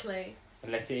 Exactly.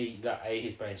 Unless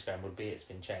his brain scrambled, B, it's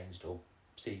been changed, or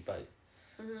C, both.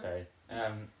 Mm-hmm. So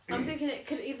I'm thinking it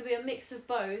could either be a mix of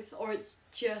both, or it's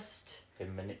just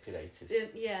been manipulated.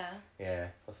 Yeah,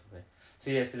 possibly.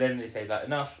 So then they say like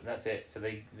enough, and that's it. So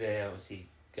they obviously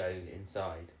go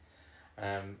inside,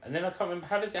 and then I can't remember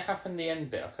how does it happen. The end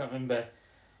bit I can't remember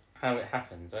how it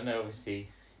happens. I know obviously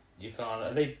you can't.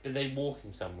 Are they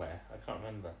walking somewhere? I can't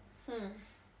remember.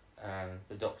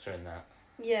 The Doctor in that.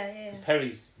 Yeah.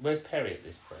 Where's Perry at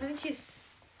this point? I think she's.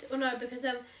 Oh no,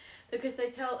 because they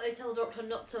tell the Doctor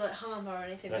not to harm her or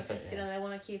anything. That's because they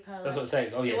want to keep her. That's what I'm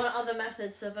saying. Oh, they want other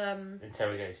methods of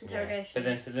interrogation. Yeah. But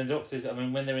then the Doctors. I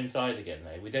mean, when they're inside again,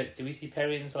 though, do we see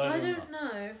Perry inside? I don't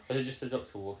know. Or is it just the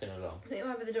Doctor walking along? I think it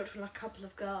might be the Doctor and a couple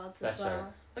of guards as well.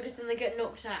 Right. Because then they get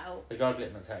knocked out. The guards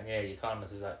get knocked out, and you can't.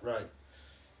 Is like right,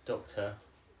 Doctor.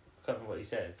 I can't remember what he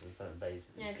says. It's like based.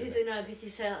 Yeah, because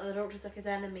he's saying that the Doctor's like his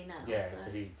enemy now. Yeah,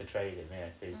 because he betrayed him. Yeah,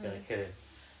 so he's going to kill him.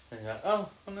 And you're like, oh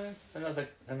no,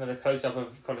 another close up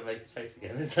of Colin Baker's face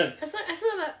again. I swear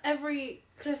that every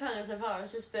cliffhanger so far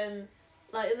has just been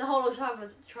like in the whole of time of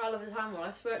the trial of the Time Lord.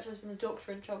 I swear it's just been the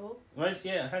Doctor in trouble. Well, it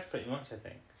has pretty much, I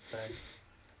think. So,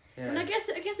 yeah. And I guess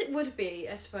it would be,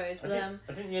 I suppose. But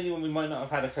I think the only one we might not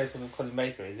have had a close up of Colin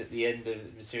Baker is at the end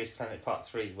of Mysterious Planet Part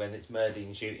 3 when it's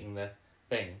Murdine shooting the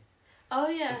thing. Oh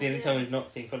yeah. It's the only time we've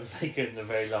not seen Colin Baker in the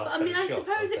very last. But, I mean, I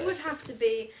suppose it would have to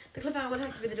be the cliffhanger would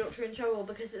have to be the Doctor in trouble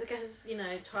because I guess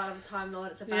Trial of the Time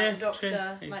Lord. It's about the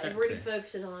Doctor. True, exactly. It really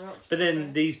focuses on the Doctor. But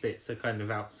then these bits are kind of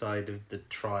outside of the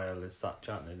trial as such,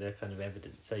 aren't they? They're kind of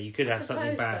evident. So you could have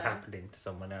something bad happening to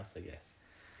someone else, I guess.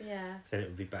 Yeah. So it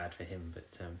would be bad for him, but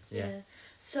yeah.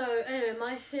 So anyway,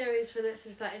 my theories for this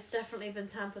is that it's definitely been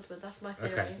tampered with. That's my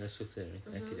theory. Okay, that's your theory.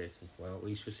 Mm-hmm. Okie dokie. Well,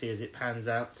 we shall see as it pans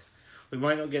out. We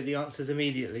might not get the answers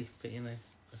immediately, but you know,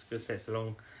 I was going to say it's a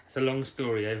long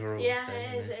story overall. Yeah, so,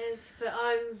 it is. But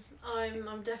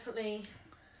I'm definitely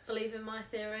believing my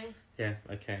theory. Yeah.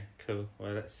 Okay. Cool.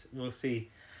 Well, we'll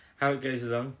see how it goes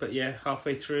along. But yeah,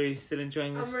 halfway through, still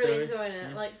enjoying this story. I'm really enjoying it.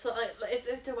 Yeah. Like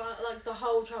if the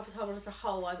whole Travis Hubble as a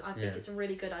whole, I think it's a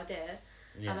really good idea.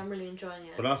 Yeah. And I'm really enjoying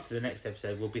it. Well, after the next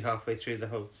episode, we'll be halfway through the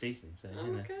whole season. So,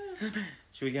 you know. God.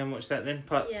 Should we go and watch that then?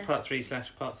 Part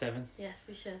 3/part 7? Yes,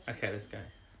 we should. Okay, let's go.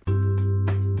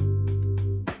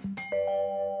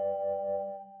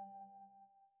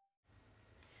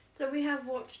 So we have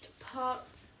watched part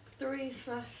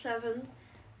 3/7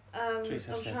 of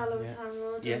Trial of a Time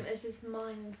Lord. Yes. This is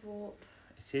Mind Warp.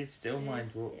 It is still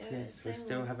Mind Warp, yes. We're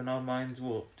still having our minds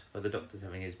warped. Well, the Doctor's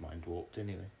having his mind warped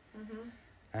anyway.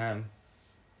 Mm-hmm.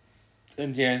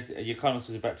 And yeah, Yukonos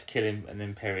was about to kill him, and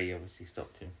then Perry obviously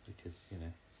stopped him because, you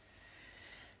know,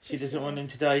 she doesn't want him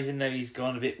to die, even though he's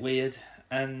gone a bit weird.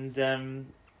 And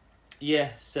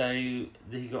so he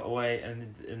got away,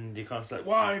 and Yukonos like,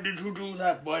 "Why did you do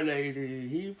that, my lady?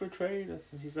 He betrayed us."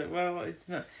 And she's like, "Well, it's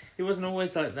not. He wasn't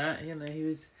always like that, you know. He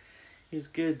was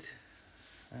good."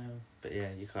 But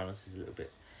yeah, Yukonos is a little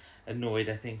bit annoyed,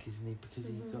 I think, isn't he? Because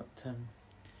he got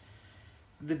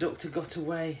the Doctor got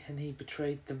away and he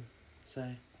betrayed them.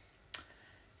 So,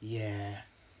 yeah.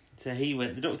 So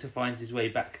the Doctor finds his way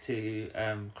back to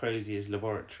Crozier's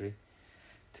laboratory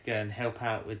to go and help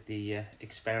out with the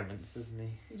experiments, doesn't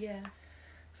he? Yeah.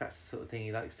 'Cause that's the sort of thing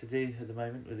he likes to do at the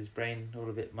moment with his brain all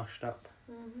a bit mushed up.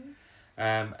 Mm-hmm.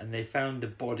 And they found a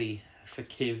body for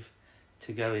Kiv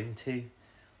to go into.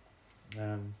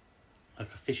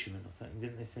 Like a fisherman or something,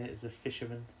 didn't they say it was a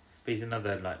fisherman? But he's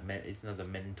another he's another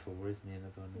mentor, isn't he?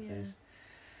 Another one of those.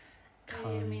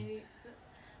 I mean,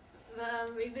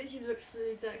 he literally looks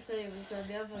the exact same as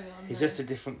the other one. He's just a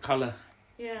different colour.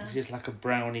 Yeah. He's just like a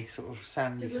browny sort of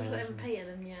sandy colour. It looks like they haven't painted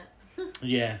him yet.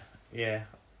 Yeah.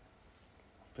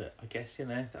 But I guess, you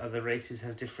know, the other races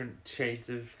have different shades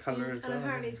of colour as well. And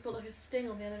apparently he's got like a sting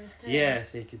on the end of his tail. Yeah,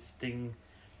 so he could sting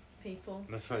people.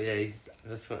 That's what he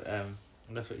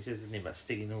says, isn't he, about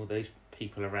stinging all those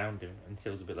people around him, and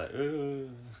Syl's a bit like, oh,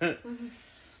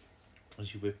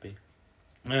 as you would be.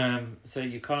 So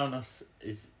Yukonos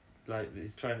is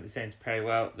saying to Perry,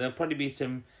 well, there'll probably be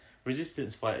some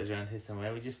resistance fighters around here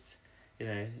somewhere. We just, you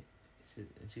know,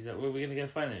 and she's like, well, we're gonna go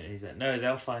find them. And he's like, no,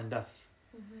 they'll find us.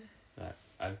 Like,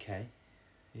 okay,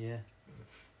 yeah.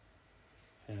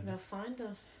 They'll find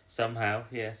us somehow.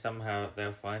 Yeah, somehow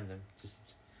they'll find them. Just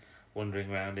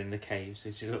wandering around in the caves,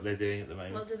 which is what they're doing at the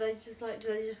moment. Well, do they just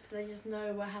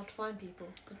know how to find people?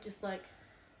 Just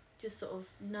sort of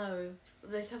know.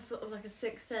 They have sort of like a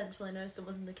sixth sense when they know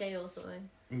someone's in the cave or something.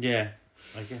 Yeah,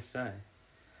 I guess so.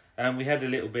 We had a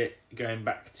little bit going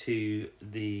back to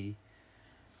the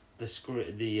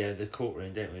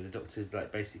courtroom, don't we? The Doctor's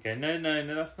like basically going,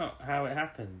 no, that's not how it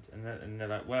happened, and they're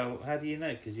like, well, how do you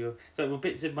know? Because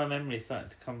bits of my memory are starting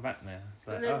to come back now.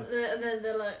 Like, and then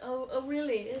they're like, oh,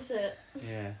 really? Is it?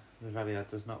 Yeah, the Valiant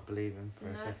does not believe him for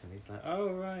a second. He's like, oh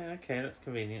right, okay, that's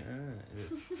convenient.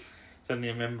 It's suddenly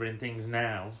remembering things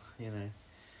now, you know.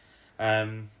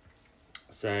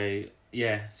 So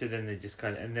then they just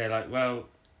kind of, and they're like, well,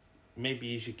 maybe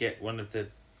you should get one of the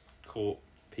court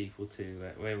people to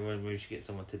when we should get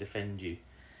someone to defend you.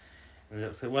 And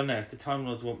they'll say, well, no, if the Time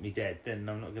Lords want me dead, then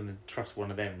I'm not going to trust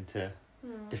one of them to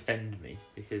defend me,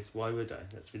 because why would I?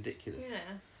 That's ridiculous.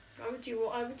 Yeah. Why would you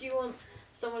want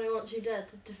someone who wants you dead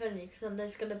to defend you? Because then they're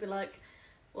just going to be like,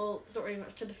 well, it's not really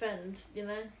much to defend, you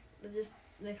know. They just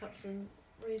make up some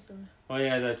reason. Well,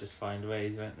 yeah, they'll just find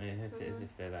ways, won't they?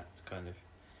 If they're that kind of.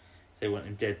 They want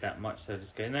him dead that much, they'll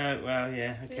just go, no, well,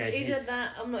 yeah, okay. He did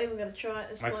that, I'm not even going to try it at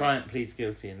this point. My client pleads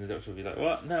guilty, and the Doctor will be like,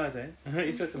 what? No, I don't. What are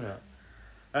you talking about?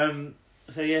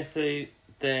 So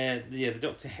the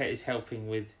Doctor is helping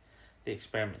with the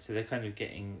experiment, so they're kind of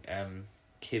getting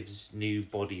Kiv's new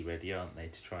body ready, aren't they,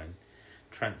 to try and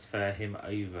transfer him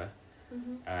over.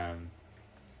 I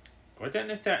don't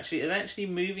know if are they actually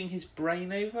moving his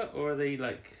brain over, or are they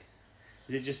like...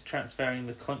 Is it just transferring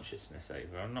the consciousness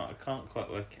over? I can't quite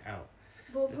work it out.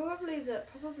 Well, probably the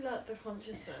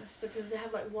consciousness, because they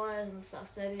have like wires and stuff.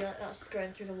 So maybe that's just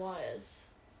going through the wires.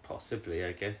 Possibly,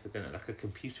 I guess. I don't know, like a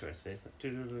computer. I suppose,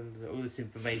 like, all this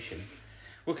information.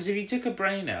 Well, because if you took a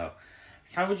brain out,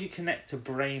 how would you connect a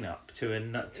brain up to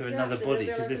another body?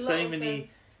 Because there's so many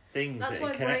things that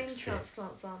it connects to. That's why brain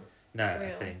transplants aren't. No,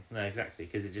 exactly,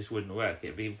 because it just wouldn't work.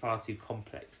 It'd be far too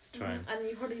complex to try and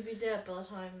you'd probably be dead by the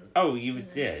time. Oh, you would,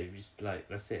 you just like,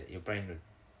 that's it. Your brain would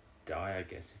die, I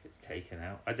guess, if it's taken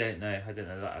out. I don't know that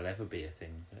that'll ever be a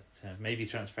thing, but maybe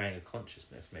transferring a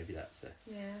consciousness, maybe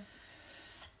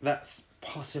that's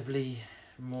possibly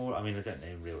more. I mean, I don't know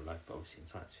in real life, but obviously in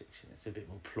science fiction it's a bit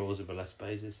more plausible, I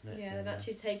suppose, isn't it? Yeah, they'd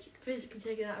actually physically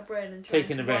taking out a brain and trying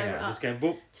taking to a brain wire out, it just going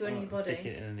boop, to a new body,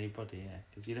 sticking it in a new body. Yeah,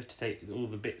 because you'd have to take all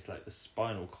the bits like the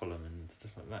spinal column and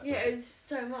stuff like that. Yeah, right? it's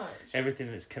so much. Everything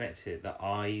that's connected, the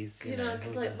eyes. You know,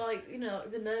 because like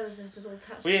the nervous system's all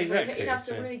attached. Well, yeah, exactly. You'd have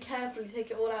to really carefully take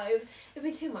it all out. It'd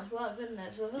be too much work, wouldn't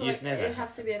it? So I feel like it'd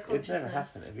have to be a consciousness. It'd never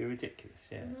happen. It'd be ridiculous.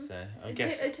 Yeah. Mm-hmm. So I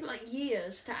guess it took like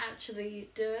years to actually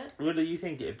do it. What do you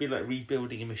think? It'd be like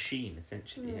rebuilding a machine,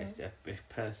 essentially, a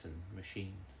person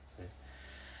machine. So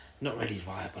not really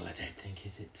viable, I don't think,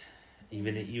 is it?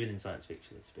 Even in science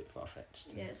fiction, it's a bit far fetched.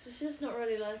 Yeah, it's just not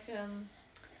really like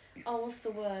what's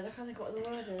the word? I can't think what the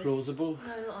word is. Plausible.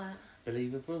 No, not that.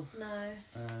 Believable. No.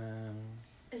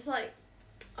 It's like,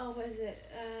 what is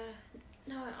it?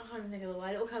 No, I can't even think of the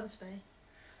word. It will come to me.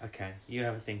 Okay, you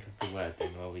have a think of the word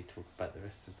then while we talk about the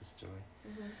rest of the story.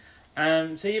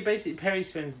 Mm-hmm. So you basically, Perry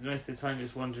spends the most of the time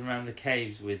just wandering around the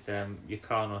caves with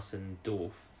Yakanos and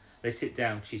Dorf. They sit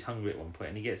down, she's hungry at one point,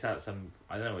 and he gets out some,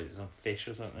 I don't know, is it some fish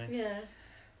or something? Yeah.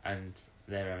 And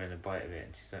they're having a bite of it,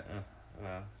 and she's like, oh,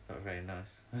 well, it's not very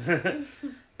nice.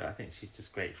 But I think she's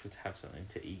just grateful to have something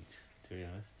to eat, to be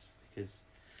honest, because...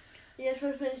 Yeah, so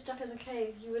if we're stuck in the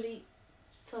caves, you would eat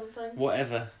something.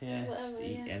 Whatever, just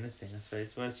eat anything, I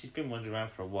suppose. Well, she's been wandering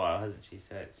around for a while, hasn't she?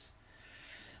 So it's...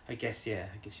 I guess you'd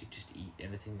just eat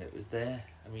anything that was there.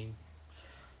 I mean,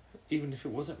 even if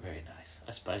it wasn't very nice,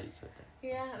 I suppose.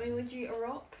 Yeah, I mean, would you eat a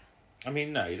rock? I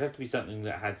mean, no, it'd have to be something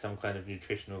that had some kind of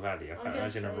nutritional value. I can't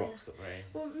imagine a rock's got very...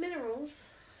 Well, minerals.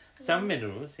 Some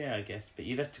minerals, yeah, I guess, but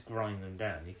you'd have to grind them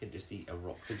down. You couldn't just eat a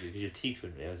rock, could you? Because your teeth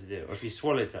wouldn't be able to do it. Or if you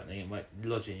swallowed something, it might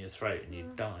lodge in your throat and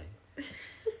you'd die.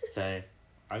 So,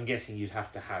 I'm guessing you'd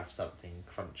have to have something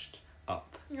crunched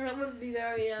up. Yeah, that wouldn't be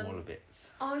very... smaller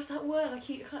bits. Oh, it's that word. I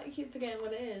keep forgetting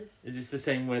what it is. Is this the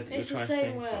same word that you're trying to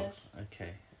think of? It's the same word. Okay.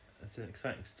 It's an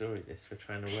exciting story, this. We're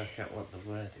trying to work out what the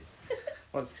word is.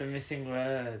 What's the missing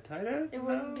word? I don't know. It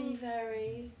wouldn't be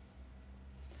very...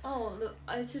 Oh, look,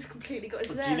 I just completely got...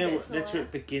 Do you know what letter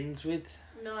it begins with?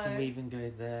 No. Can we even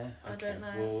go there? I don't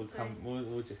know.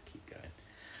 We'll just keep going.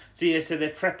 So yeah, so they're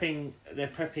prepping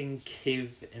Kiv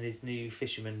in his new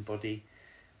fisherman body,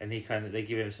 and they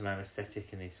give him some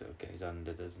anaesthetic, and he sort of goes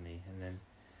under, doesn't he? And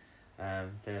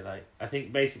then they're like, I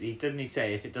think basically, didn't he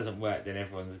say if it doesn't work, then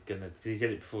everyone's gonna? Because he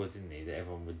said it before, didn't he? That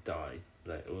everyone would die,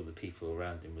 like all the people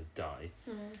around him would die,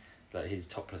 like his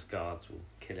topless guards will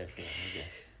kill everyone. I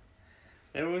guess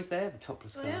they're always there, the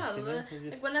topless guards. Yeah,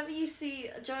 like whenever you see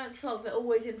a giant slug, they're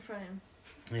always in frame.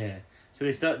 Yeah. So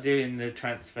they start doing the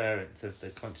transference of the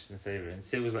consciousness over, and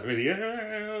Syl's like really,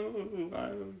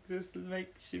 just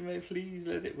please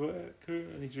let it work.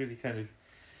 And he's really kind of...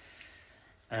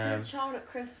 He's a child at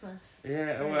Christmas.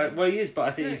 Yeah, well he is, but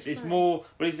I think it's more...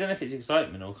 Well, I don't know if it's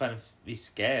excitement or kind of he's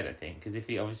scared, I think, because if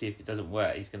it doesn't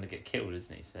work, he's going to get killed,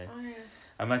 isn't he? So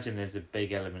I imagine there's a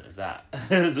big element of that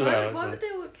as well. Why would they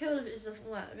all kill if it just doesn't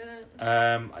work?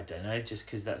 I don't know, just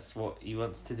because that's what he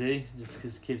wants to do. Just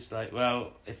because Kib's like,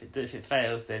 well, if it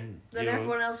fails, then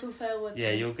everyone else will fail with me.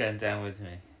 Yeah, you're going down with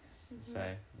me. So,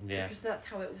 yeah. Because that's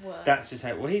how it works. That's just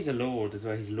how... Well, he's a lord as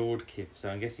well. He's Lord Kib, so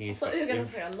I'm guessing he's got... I thought you were going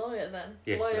to say a lawyer then.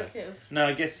 Yes, lawyer Kib. No,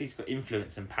 I guess he's got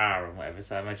influence and power and whatever,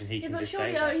 so I imagine he can just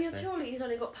say that. Surely he's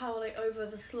only got power over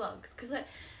the slugs. Because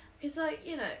it's like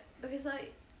it's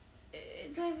like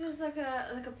if there's like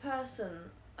a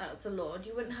person that's a lord,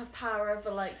 you wouldn't have power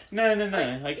over like... No,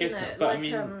 I guess not. But like, I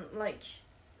mean...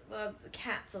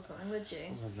 cats or something, would you?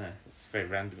 Well, no, it's a very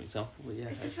random example, but yeah.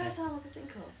 It's the first time I could think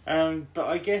of. But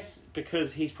I guess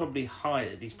because he's probably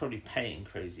paying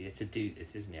Crozier to do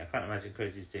this, isn't he? I can't imagine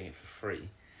Crozier's doing it for free.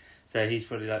 So he's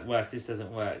probably like, well, if this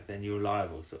doesn't work, then you're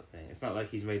liable, sort of thing. It's not like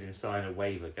he's made him sign a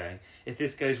waiver going, if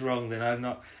this goes wrong, then I'm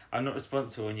not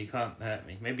responsible and you can't hurt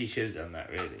me. Maybe he should have done that,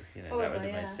 really. That would have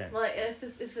made sense. Like if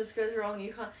this goes wrong,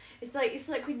 you can't. It's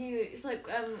like when you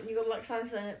got like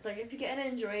science and it's like if you get an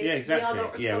injury, yeah, exactly. You are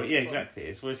not responsible. Yeah, exactly.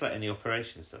 It's always like any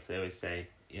operation stuff. They always say,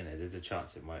 there's a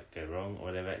chance it might go wrong or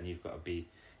whatever, and you've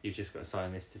just got to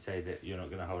sign this to say that you're not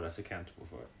going to hold us accountable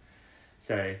for it.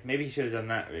 So maybe he should have done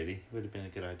that, really. Would have been a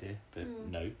good idea. But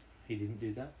no, he didn't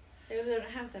do that. They don't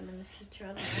have them in the future,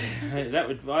 are they? That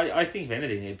would... I think, if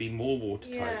anything, it'd be more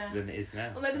watertight than it is now.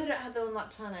 Or maybe they don't have them on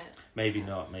that planet. Maybe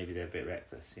not. Maybe they're a bit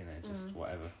reckless, just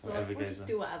whatever. Whatever goes just on.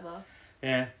 do whatever.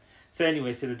 Yeah. So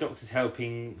anyway, the doctor's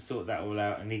helping sort that all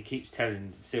out, and he keeps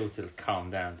telling Syl to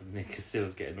calm down, doesn't he? Because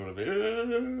Syl's getting all a bit...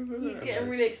 He's getting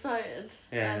really excited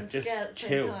and just scared at the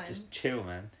chill. same time. Just chill,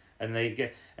 man. and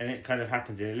it kind of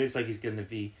happens, and it looks like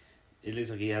it looks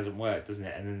like he hasn't worked, doesn't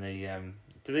it? And then they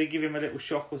do they give him a little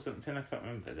shock or something? I can't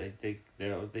remember. They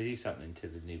do something to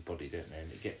the new body, don't they?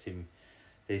 And it gets him.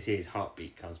 They see his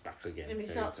heartbeat comes back again. And he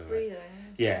starts breathing.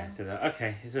 Right. Yeah, so they're like,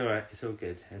 okay, it's all right, it's all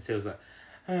good. And Seal's like,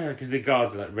 because the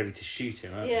guards are like ready to shoot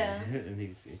him, aren't they? And he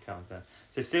calms down.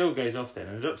 So Seal goes off then,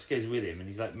 and the doctor goes with him, and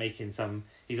he's like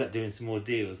he's like doing some more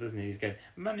deals, doesn't he? He's going,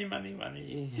 money, money,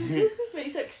 money. But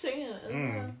he's like singing it as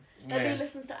well. Maybe he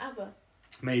listens to ABBA.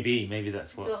 Maybe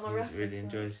that's what like he really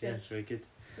enjoys. Yeah, it's very good.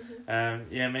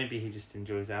 Mm-hmm. Maybe he just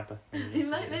enjoys ABBA.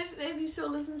 Maybe he still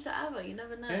listens to ABBA. You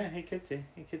never know. Yeah, he could do.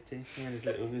 Yeah, his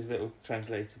little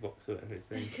translator box or whatever it's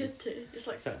He could do. It's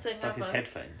like it's like his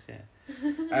headphones. Yeah.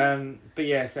 But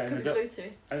yeah, so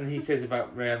Bluetooth. And he says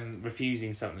about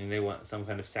refusing something. They want some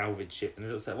kind of salvage ship, and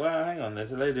it's like, well, hang on.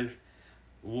 There's a load of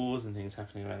wars and things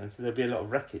happening around there, so there'll be a lot of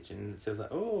wreckage. And so it's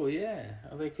like, oh yeah,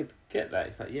 they could get that.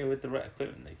 It's like, yeah, with the right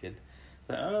equipment they could. It's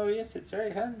like, oh yes, it's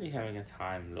very handy having a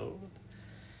Time Lord.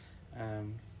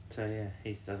 So yeah,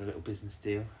 he does a little business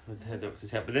deal with her doctor's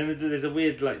help. But then there's a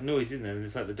weird like noise, isn't there? And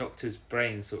it's like the doctor's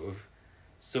brain sort of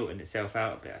sorting itself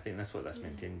out a bit. I think that's what that's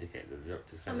meant to indicate, that the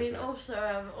doctor's kind of like...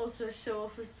 also Seal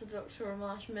offers the doctor a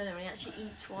marshmallow and he actually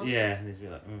eats one. Yeah, and he's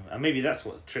like, and maybe that's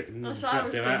what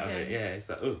snaps him out of it. Yeah, it's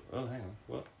like, oh, hang on,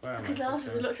 what? Because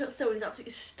after he looks at Seal, he's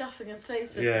absolutely stuffing his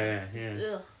face with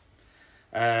it.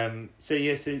 So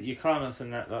Yukanos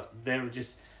and that, like, they're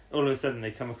just all of a sudden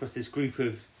they come across this group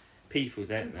of people,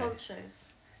 don't they?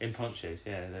 In ponchos,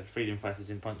 yeah, they're freedom fighters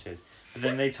in ponchos. But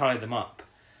then they tie them up,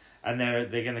 and they're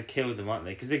going to kill them, aren't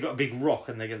they? Because they've got a big rock,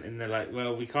 and they're like,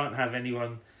 well, we can't have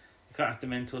the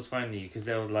mentors find you because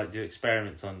they'll like do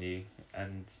experiments on you,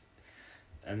 and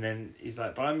then he's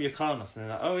like, but I'm Yukanos, and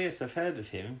they're like, oh yes, I've heard of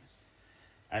him,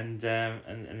 and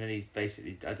then he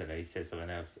basically, I don't know, he says something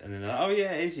else, and then they're like, oh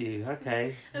yeah, it is you,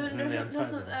 okay. And then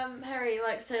doesn't Harry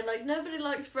say like, nobody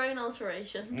likes brain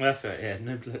alterations? That's right, yeah,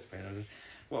 nobody likes brain alterations.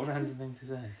 What a random thing to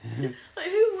say. Like,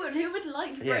 who would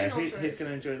like brain alterations? Who's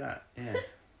going to enjoy that? Yeah,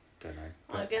 don't know.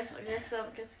 Well, I guess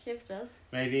Kiv does.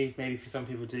 Maybe for some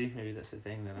people do. Maybe that's the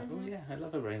thing. They're like, oh yeah, I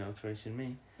love a brain alteration.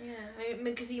 Me. Yeah,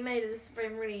 because he made this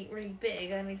brain really, really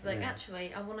big, and he's like,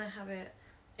 actually, I want to have it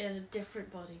in a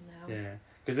different body now. Yeah.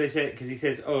 Because he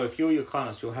says, oh, if you're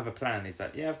Yukanos, you'll have a plan. He's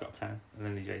like, yeah, I've got a plan. And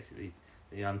then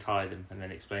he untie them and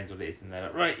then explains what it is. And they're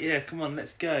like, right, yeah, come on,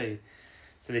 let's go.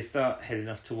 So they start heading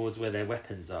off towards where their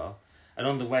weapons are. And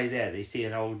on the way there, they see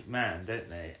an old man, don't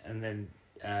they? And then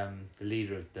the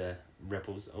leader of the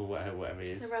rebels, or whatever he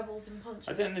is. The rebels in ponchos.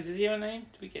 I don't know, does he have a name?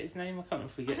 Do we get his name? I can't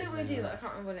remember if we get his name. I think we do, but I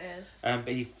can't remember what it is. But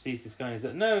he sees this guy and he's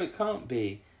like, no, it can't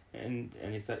be. And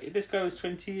he's like, this guy was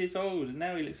 20 years old and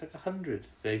now he looks like 100.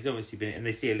 So he's obviously been, and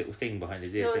they see a little thing behind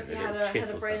his ear. He obviously had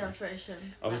a brain alteration.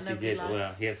 Obviously did.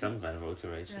 Well, he had some kind of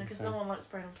alteration. Yeah, because no one likes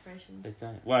brain alterations. They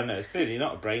don't. Well, no, it's clearly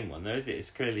not a brain one though, is it?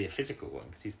 It's clearly a physical one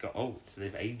because he's got old. So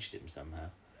they've aged him somehow.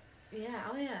 Yeah,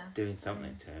 doing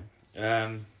something to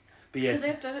him. But yes. Could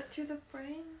they have done it through the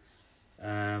brain?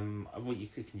 Well,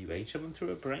 can you age someone through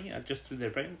a brain? Just through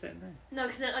their brain? I don't know. No,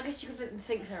 because I guess you could make them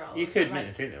think they're old. You could make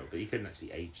them think they're old, but you couldn't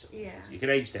actually age them. Yeah. You could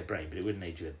age their brain, but it wouldn't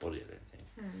age their body, I don't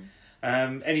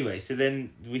think. Anyway, so then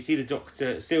we see the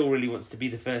doctor. Seal really wants to be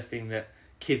the first thing that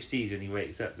Kiv sees when he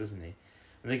wakes up, doesn't he?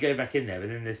 And they go back in there, but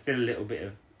then there's still a little bit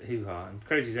of hoo-ha, and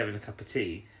Crozi's having a cup of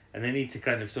tea, and they need to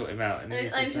kind of sort him out. And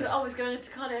he's like, he's going into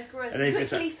cardiac arrest. And he's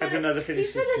just like, has another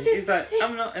finished his tea. He's like,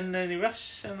 I'm not in any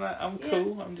rush. I'm like, I'm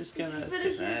cool. I'm just going to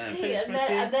sit there and finish my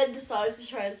tea. And then decides to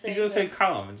try and save him. He's also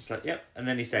calm and just like, yep. And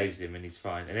then he saves him and he's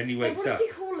fine. And then he wakes up. What does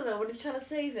he call him though when he's trying to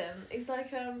save him? He's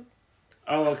like,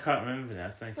 oh, I can't remember now.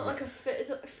 It's not like a fish. It's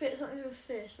like something with a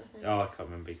fish, I think. Oh, I can't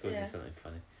remember. He calls him something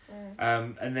funny.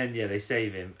 And then, they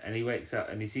save him and he wakes up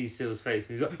and he sees Seal's face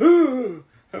and he's like,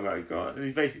 oh my God. And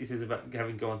he basically says about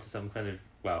having gone to some kind of,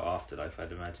 afterlife,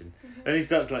 I'd imagine. And he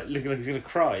starts like looking like he's going to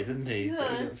cry, doesn't he? He's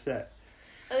like, really upset.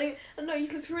 I know, he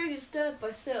gets really disturbed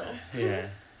by Seal. Yeah.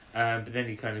 But then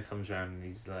he kind of comes around and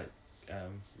he's like,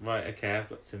 right, okay, I've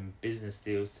got some business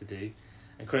deals to do.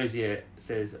 And Crozier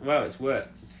says, well, it's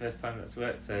worked. It's the first time that's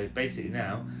worked. So basically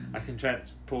now I can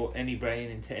transport any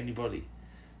brain into any body.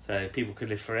 So people could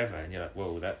live forever, and you're like,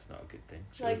 whoa, that's not a good thing.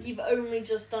 Like, you've only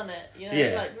just done it, you know?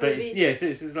 Yeah, like, but so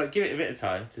it's like, give it a bit of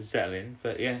time to settle in.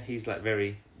 But yeah, he's like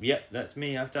yep, that's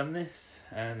me, I've done this,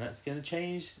 and that's going to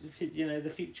change, the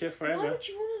future forever. Why would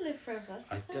you want to live forever?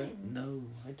 That's I don't know.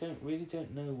 I don't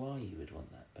know why you would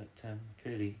want that, but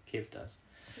clearly Kiv does.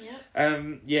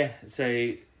 Yeah. So,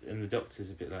 and the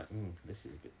doctor's a bit like, this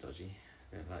is a bit dodgy.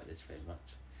 I don't like this very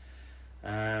much.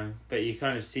 But you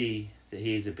kind of see that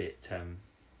he is a bit...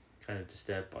 kind of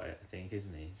disturbed by it, I think,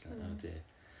 isn't he? He's like, oh dear.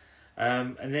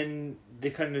 And then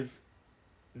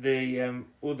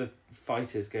all the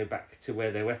fighters go back to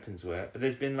where their weapons were, but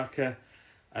there's been like a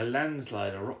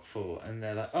landslide or rockfall, and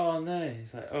they're like, oh no.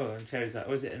 He's like, oh, and Cherry's like,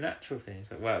 oh, is it a natural thing?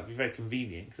 He's like, well, it'd be very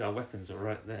convenient because our weapons are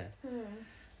right there.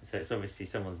 So it's obviously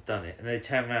someone's done it, and they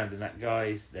turn around and that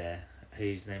guy's there,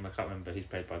 whose name I can't remember, who's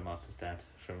played by Martha's dad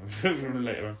from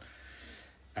later on.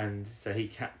 And so he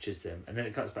captures them, and then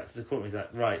it cuts back to the court. He's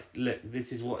like, right, look,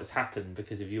 this is what has happened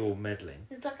because of your meddling.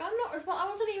 It's like, I'm not responsible, I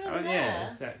wasn't even there.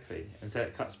 Yeah, exactly. And so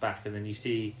it cuts back, and then you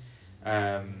see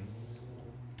the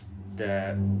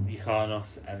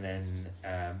Yukanos and then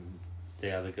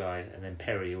the other guy, and then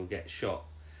Perry will get shot.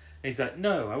 And he's like,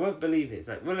 no, I won't believe it. It's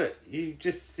like, well, look, you've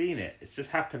just seen it. It's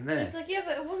just happened there. It's like, yeah,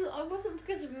 but it wasn't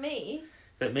because of me.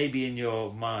 So maybe in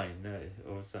your mind, no,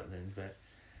 or something, but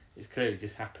it's clearly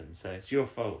just happened. So it's your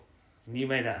fault. And you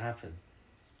made that happen.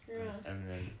 Yeah. And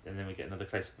then we get another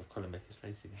close-up of Colin Baker's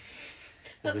face again.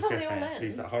 That's how they all end.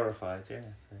 He's like horrified, yeah.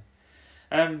 So,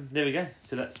 there we go.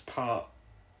 So that's part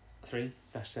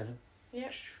 3/7.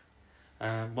 Yep.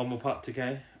 One more part to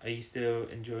go. Are you still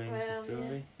enjoying the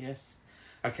story? Yeah. Yes.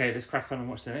 Okay, let's crack on and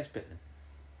watch the next bit then.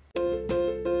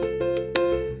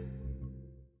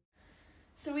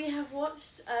 So we have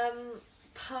watched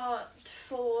part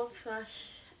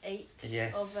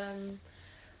 4/8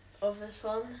 of this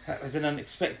one. That was an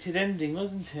unexpected ending,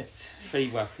 wasn't it? For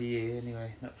you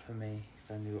anyway, not for me,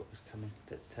 because I knew what was coming.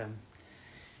 But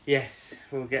yes,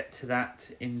 we'll get to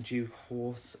that in due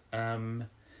course.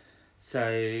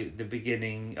 So the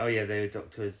beginning. Oh yeah, the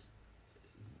doctor was.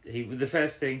 The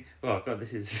first thing. Oh god,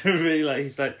 this is really like.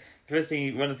 He's like one of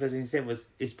the first things he said was,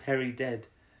 "Is Perry dead?"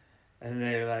 And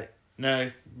they were like, "No,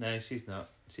 she's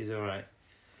not. She's all right."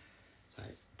 It's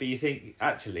like, but you think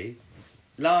actually.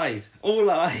 Lies, all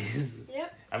lies.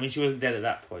 Yep. I mean, she wasn't dead at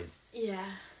that point. Yeah.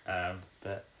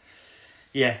 But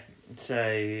yeah.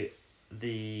 So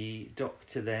the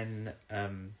doctor then,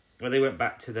 they went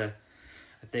back to the.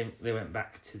 I think they went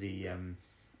back to the.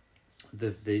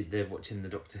 They're watching the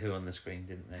Doctor Who on the screen,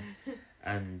 didn't they?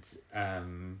 And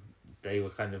they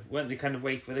were were they kind of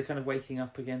waking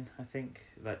up again? I think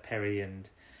like Perry and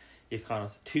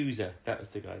Yukanos. Tuza, that was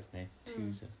the guy's name.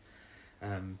 Tuza.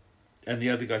 And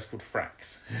the other guy's called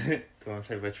Frax. The one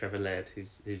played by Trevor Laird,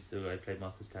 who's the guy who played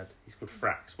Martha's dad. He's called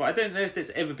Frax. But I don't know if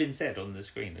that's ever been said on the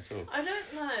screen at all. I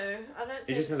don't know.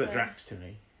 It just sounds like Drax to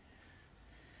me.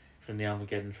 From the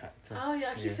Armageddon Tractor. Oh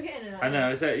yeah, I keep forgetting of that. I know,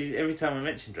 it's like, every time I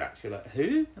mention Drax, you're like,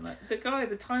 who? I'm like, the guy,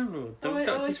 the Time Lord, the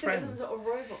Doctor's friend. Some sort of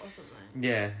robot or something.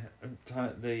 Yeah.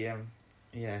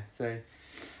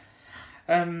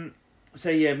 So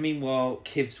yeah, meanwhile,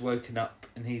 Kiv's woken up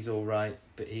and he's alright,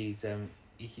 but he's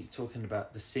he keeps talking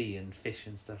about the sea and fish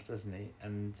and stuff, doesn't he?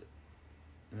 And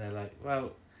they're like,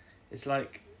 well, it's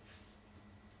like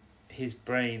his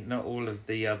brain, not all of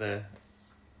the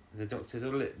doctors,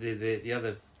 all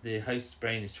the host's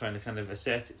brain is trying to kind of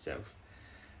assert itself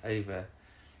over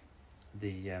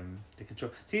the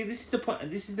control. See, this is the point,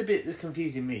 and this is the bit that's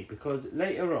confusing me, because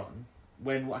later on,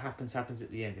 when what happens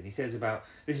at the end, and he says about,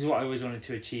 this is what I always wanted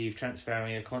to achieve,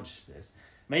 transferring a consciousness.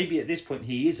 Maybe at this point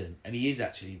he isn't, and he is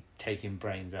actually taking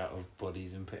brains out of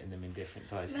bodies and putting them in different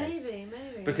sized heads. Maybe.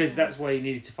 Because that's why he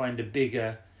needed to find a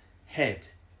bigger head.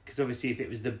 Because obviously if it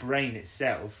was the brain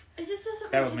itself, it just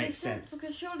doesn't that would make make sense.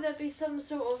 Because surely there'd be some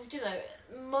sort of,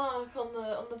 mark on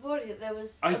the body that there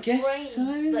was I a guess brain.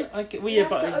 so. You have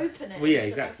to open it. Well, yeah,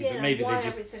 exactly. But maybe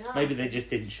they just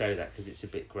didn't show that because it's a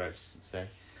bit gross. So.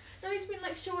 No, it's been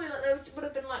surely there would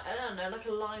have been I don't know, like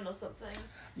a line or something.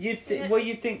 You'd think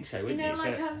so, wouldn't you?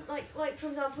 Like for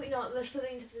example, the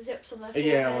slings of the zips on their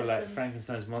foreheads. Yeah, or like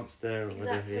Frankenstein's monster or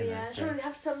exactly, whatever. Yeah, surely they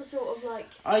have some sort of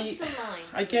just a line.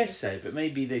 I guess so, but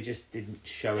maybe they just didn't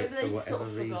show it for whatever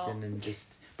reason and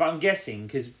just. But I'm guessing,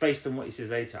 because based on what he says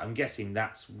later, I'm guessing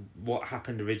that's what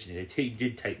happened originally. They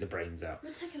did take the brains out.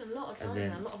 They're taking a lot of time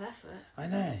and a lot of effort. I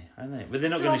know. But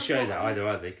they're not going to show that either,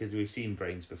 are they? Because we've seen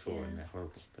brains before and they're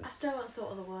horrible. But... I still haven't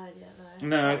thought of the word yet, though.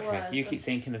 No, okay. You keep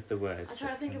thinking of the word. I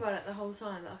tried to think about it the whole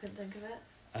time, but I couldn't think of it.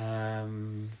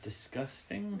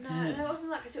 Disgusting? No, it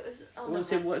wasn't that, because it was...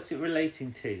 What's it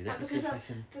relating to? Let's see if I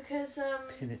can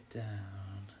pin it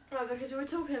down. Right, because we were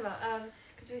talking about...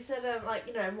 because we said,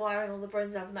 wiring all the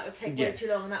brains up, and that would take way too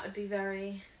long, and that would be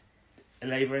very...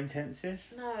 Labour intensive?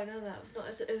 No, that was not.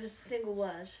 It was a single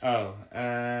word.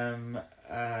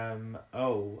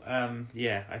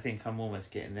 Yeah, I think I'm almost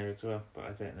getting there as well, but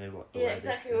I don't know what the word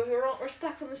exactly. is. We're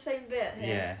stuck on the same bit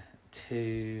here. Yeah,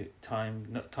 too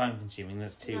not time consuming.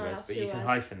 That's two words, that's but two you can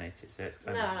words. hyphenate it, so it's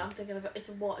No, kind of. I'm thinking of it's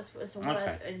a what? It's a Okay.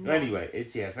 word in Well, one. anyway,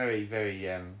 it's very very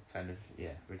kind of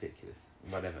ridiculous.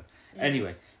 Whatever. Yeah.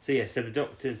 Anyway, so the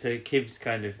doctor, so Kiv's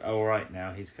kind of all right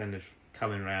now. He's kind of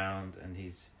coming round and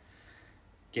he's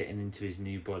getting into his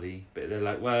new body, but they're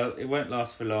like, well, it won't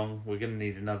last for long. We're going to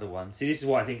need another one. See, this is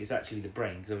why I think it's actually the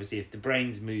brain, because obviously if the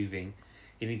brain's moving,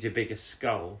 he needs a bigger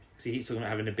skull. Because he keeps talking about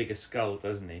having a bigger skull,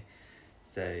 doesn't he?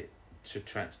 So should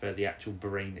transfer the actual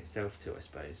brain itself to, I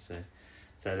suppose.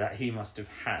 So that he must have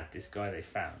had this guy they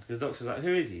found. Because the doctor's like,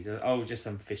 who is he? He's like, oh, just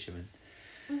some fisherman.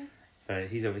 So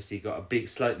he's obviously got a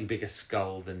slightly bigger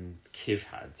skull than Kiv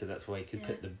had, so that's why he could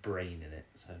put the brain in it.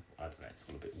 So I don't know, it's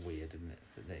all a bit weird, isn't it?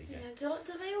 But there you go. Yeah,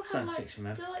 do they all have Science fiction,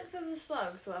 man. do the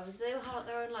slugs or whatever? Do they all have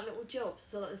their own like little jobs?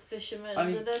 So like there's fishermen.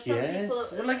 I there's some guess. people.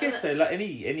 Well, I guess so. Like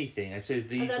anything. I suppose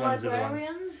these are there ones are the ones.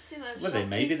 librarians? You know, Well,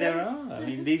 maybe there shopkeepers? are. I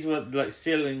mean, these were like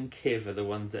Sil and Kiv are the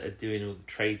ones that are doing all the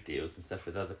trade deals and stuff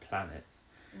with other planets.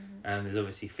 And there's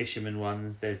obviously fisherman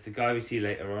ones. There's the guy we see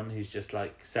later on who's just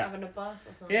like sat having a bath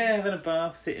or something. Yeah, having a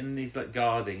bath, sitting. He's like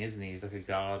guarding, isn't he? He's like a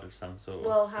guard of some sort.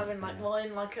 Well, or having something. like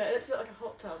wine, like it looks a bit like a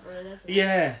hot tub, really, doesn't it?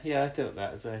 Yeah, I thought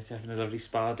that. So he's having a lovely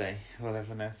spa day while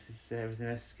everything else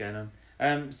is going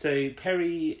on. So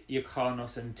Perry,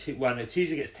 Yokanos, and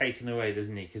Tuza gets taken away,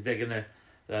 doesn't he? Because they're gonna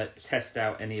test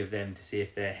out any of them to see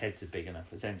if their heads are big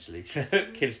enough, essentially, to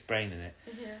put Kiv's brain in it.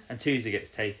 Yeah. And Tuza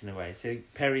gets taken away. So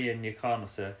Perry and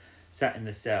Yokanos are sat in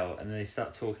the cell, and then they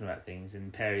start talking about things.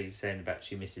 And Perry's saying about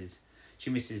she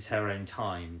misses her own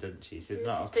time, doesn't she? So it's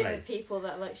not a being place. with people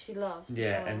that like she loves. Yeah,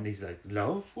 as well. and he's like,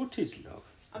 love? What is love?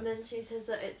 And then she says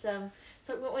that it's so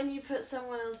when you put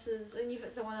someone else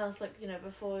like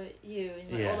before you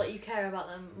and or like you care about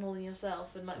them more than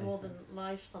yourself and like more than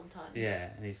life sometimes. Yeah,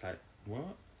 and he's like,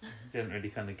 what? He doesn't really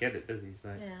kind of get it, does he? He's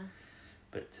like, yeah.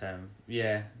 But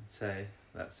so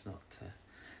that's not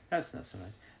so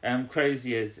nice.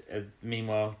 Crozier's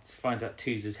meanwhile finds out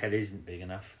Tuza's head isn't big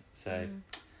enough, so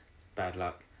bad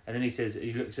luck. And then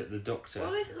he looks at the doctor. Well,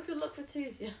 at least it look for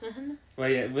Tuzia then. Well,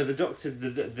 yeah, the doctor,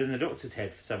 then the doctor's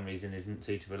head for some reason isn't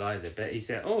suitable either. But he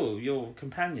said, "Oh, your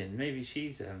companion, maybe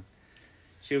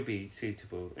she'll be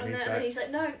suitable." And then he's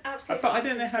like, "No, absolutely." But I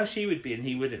don't know how she would be and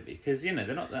he wouldn't be, because they're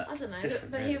not that. I don't know,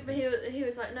 different, but he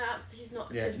was like, "No, she's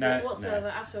not suitable whatsoever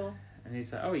at all." And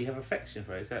he's like, "Oh, you have affection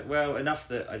for her." It's like, well, enough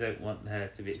that I don't want her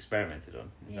to be experimented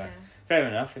on. He's like, fair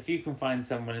enough. If you can find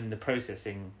someone in the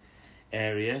processing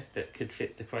area that could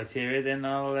fit the criteria, then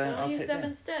I'll use take them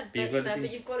instead.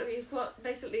 But you've got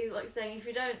basically like saying if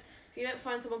you don't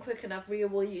find someone quick enough, we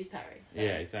will use Perry. So.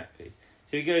 Yeah, exactly.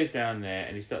 So he goes down there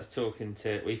and he starts talking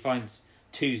to. Well, he finds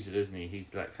Tuza, doesn't he?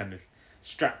 He's like kind of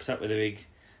strapped up with a big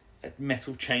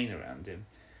metal chain around him,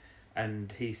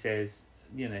 and he says.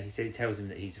 He tells him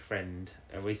that he's a friend.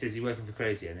 He says he's working for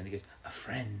Crozier, and then he goes, a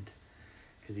friend,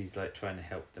 because he's like trying to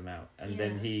help them out. And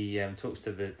then he talks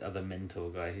to the other mentor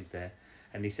guy who's there,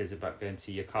 and he says about going to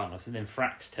see Yokanos, and then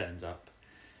Frax turns up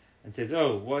and says,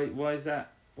 "Oh, why is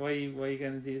that? Why are you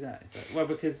going to do that?" It's like, well,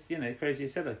 because Crozier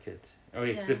said I could. Oh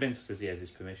yeah, because the mentor says he has his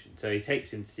permission, so he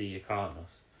takes him to see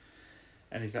Yokanos,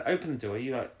 and he's like, "Open the door."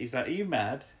 He's like, "Are you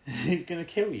mad? He's going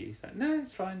to kill you." He's like, "No,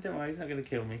 it's fine. Don't worry. He's not going to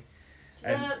kill me."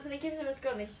 So he gives him his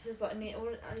gun and he's just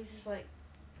like,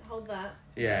 hold that.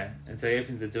 Yeah, and so he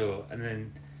opens the door and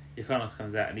then Yokanos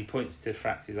comes out and he points to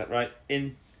Frax. He's like, right,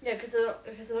 in. Yeah, because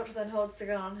the doctor then holds the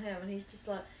gun on him and he's just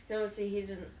like, obviously he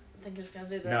didn't think he was going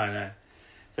to do that. No.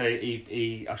 So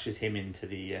he ushers him into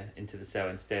the cell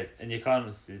instead. And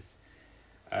Yokanos is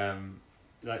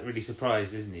like really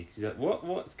surprised, isn't he? Because he's like,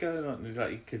 what's going on? And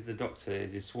like, because the doctor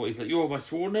is he's like, you're my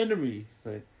sworn enemy.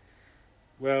 So.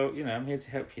 Well, I'm here to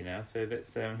help you now, so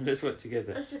let's work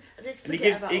together. And he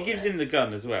gives him the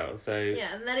gun as well, so...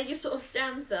 Yeah, and then he just sort of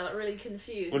stands there, like, really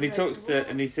confused. Well, he talks to...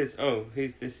 And he says, oh,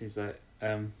 who's this? He's like,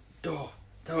 Dorf.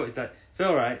 He's like, it's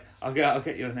all right, I'll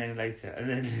get your name later. And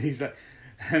then he's like...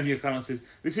 Yokanos says,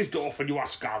 this is Dorf and you are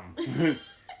scum. And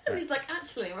he's like,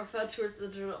 actually, I'm referred to as the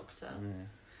doctor. Yeah.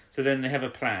 So then they have a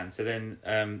plan. So then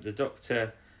the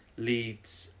doctor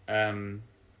leads...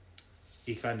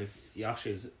 He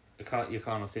ushers...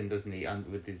 Yokanos in, doesn't he,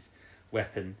 with his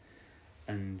weapon,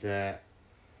 and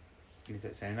he's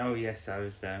like saying, "Oh yes, I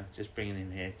was just bringing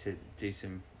him here to do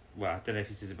some." Well, I don't know if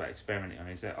this is about experimenting on him.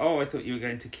 He's like, "Oh, I thought you were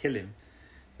going to kill him."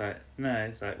 It's like, no.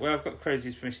 It's like, well, I've got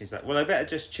Crozier's permission. He's like, well, I better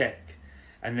just check,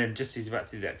 and then just as he's about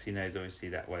to do that, because he knows obviously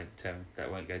that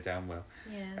won't go down well.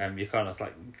 Yeah. Yokanos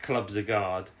like clubs a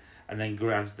guard and then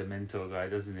grabs the mentor guy,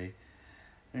 doesn't he?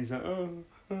 And he's like, oh.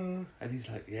 And he's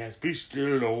like, yes, be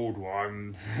still, old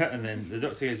one. And then the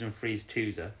doctor goes and frees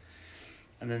Tuza.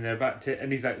 And then they're about to,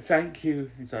 and he's like, thank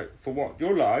you. He's like, for what?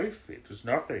 Your life? It was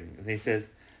nothing. And he says,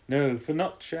 no, for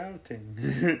not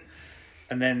shouting.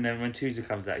 And then when Tusa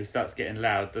comes out, he starts getting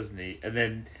loud, doesn't he? And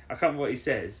then, I can't remember what he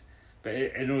says, but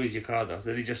it annoys Yukanos.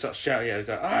 And he just starts shouting out, he's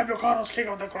like, I'm Yukanos, king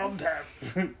of the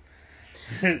Grondam.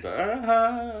 It's like,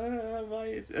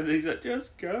 and he's like,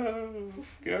 just go.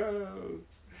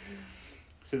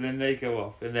 So then they go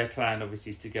off, and their plan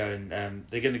obviously is to go and,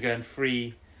 they're going to go and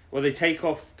free. Well, they take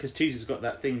off, because Tusa's got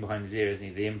that thing behind his ear, isn't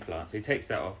he? The implant. So he takes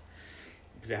that off,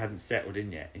 because it hadn't settled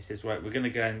in yet. He says, right, we're going to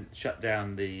go and shut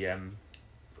down the,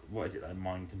 what is it, like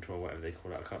mind control, whatever they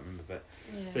call it, I can't remember. But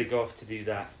so they go off to do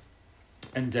that.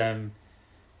 And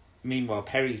meanwhile,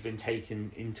 Perry's been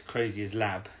taken into Crozier's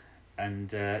lab, and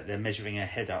they're measuring her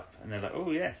head up. And they're like,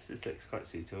 oh, yes, this looks quite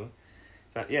suitable.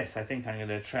 It's like, yes, I think I'm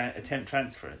going to attempt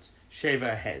transference. Shave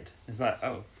her head. It's like,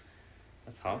 oh.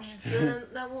 That's harsh. So then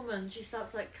that woman, she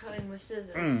starts like cutting with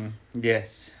scissors.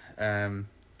 Yes. So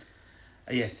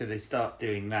they start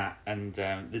doing that, and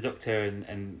the doctor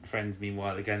and friends,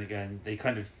 meanwhile, they're going to go and they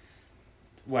kind of,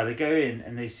 they go in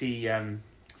and they see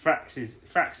Frax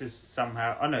is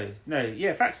somehow. Oh no,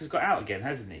 Frax has got out again,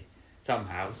 hasn't he?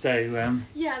 Somehow. So and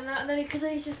then because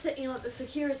he's just sitting in like the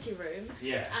security room.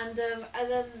 Yeah. And then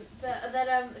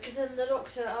because then the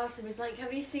doctor asks him, he's like,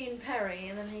 "Have you seen Perry?"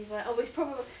 And then he's like, "Oh,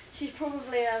 she's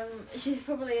probably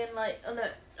in like, oh no,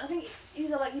 I think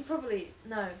either like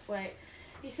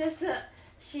he says that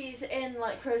she's in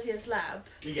like Crozier's lab.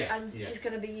 Yeah. And she's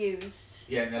going to be used.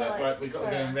 Yeah. No, right. We've got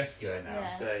to go and rescue her now.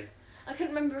 Yeah. So. I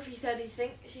couldn't remember if he said he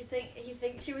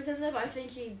thinks she was in there, but I think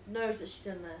he knows that she's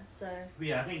in there. So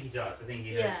yeah, I think he does. I think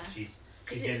he knows that she's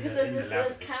in the there's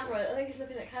lab. camera. I think he's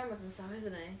looking at cameras and stuff,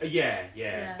 isn't he?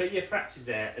 Yeah. But Frax is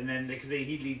there, and then because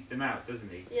he leads them out,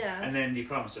 doesn't he? Yeah. And then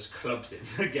Yukanos just clubs him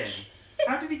again.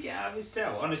 How did he get out of his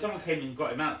cell? Oh no, someone came and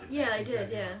got him out, didn't they? Yeah, they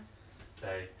did. Yeah. So.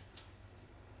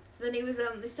 Then he was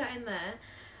they sat in there,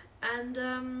 and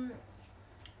I'm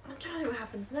trying to think what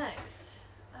happens next.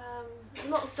 A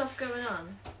lot of stuff going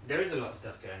on. There is a lot of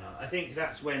stuff going on. I think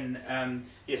that's when,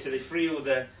 so they free all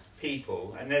the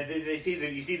people, and they see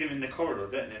them. You see them in the corridor,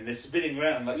 don't they? And they're spinning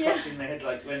around, like clutching their head,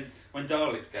 like when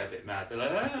Daleks go a bit mad. They're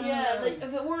like, ah. Yeah, but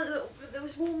there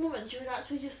was one woman. She was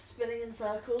actually just spinning in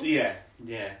circles. Yeah.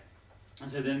 And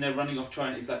so then they're running off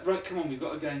trying. It's like, right, come on, we've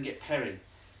got to go and get Perry,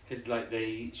 because like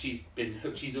she's been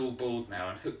hooked. She's all bald now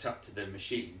and hooked up to the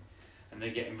machine, and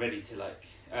they're getting ready to like.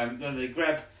 Then they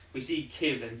grab. We see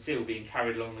Kiv and Sil being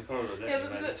carried along the corridor, don't we,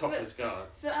 by the topless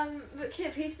guards. But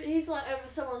Kiv, he's like over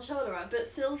someone's shoulder, right? But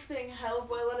Sil's being held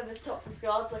by one of his topless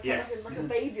guards, like a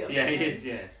baby or something. Yeah, he is,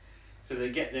 yeah. So they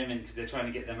get them in because they're trying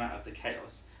to get them out of the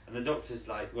chaos. And the doctor's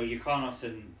like, well, Yukanos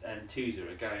and Tusa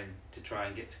are going to try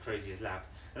and get to Crozier's lab.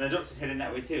 And the doctor's heading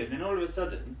that way too. And then all of a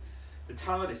sudden, the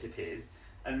TARDIS appears,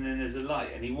 and then there's a light,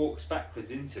 and he walks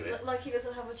backwards into it. Like he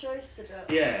doesn't have a choice to do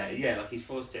it. Yeah, like he's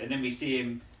forced to. And then we see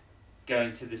him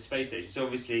going to the space station. So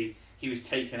obviously he was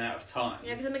taken out of time.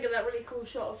 Yeah, because then we get that really cool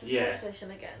shot of the space station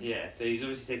again. Yeah, so he's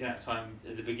obviously taken out of time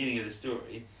at the beginning of the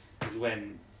story, is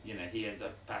when he ends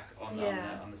up back on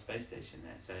the space station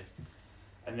there. So,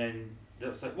 and then it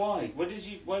was like, why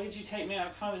did you take me out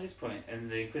of time at this point? And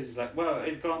the Inquisitor's like, well, it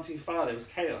had gone too far. There was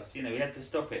chaos. We had to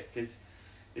stop it because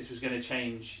this was going to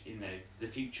change. The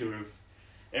future of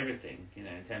everything. In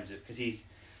terms of because he's.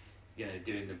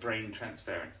 Doing the brain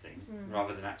transference thing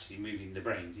rather than actually moving the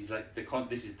brains. He's like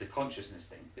this is the consciousness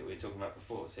thing that we were talking about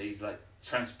before. So he's like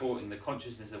transporting the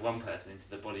consciousness of one person into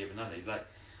the body of another. He's like,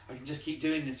 I can just keep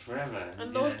doing this forever.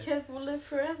 And Lord Kiv will live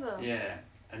forever. Yeah,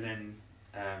 and then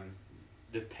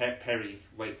the Perry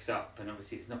wakes up, and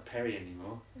obviously it's not Perry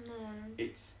anymore. No.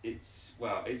 It's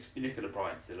Nicola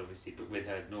Bryant still, obviously, but with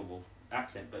her normal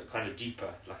accent, but kind of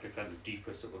deeper, like a kind of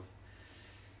deeper sort of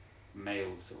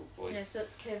male sort of voice. Yeah, so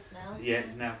it's Kiv now. Yeah,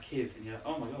 it's now Kiv, and you're like,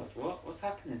 oh my god, what's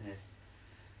happening here?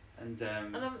 And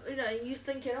I'm, you're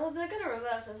thinking, oh, they're gonna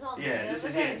reverse this, aren't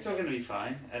they? It's all gonna be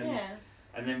fine.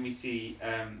 And then we see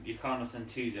Yukanos and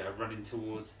Tusa are running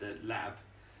towards the lab,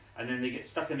 and then they get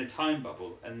stuck in a time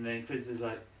bubble, and the Inquisitor's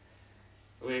like,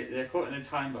 they're caught in a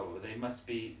time bubble. They must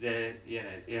be there.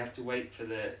 You have to wait for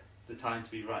the time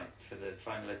to be right for the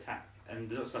final attack. And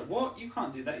the Doctor's like, what? You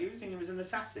can't do that. You were thinking he was an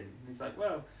assassin. And he's like,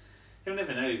 well. He'll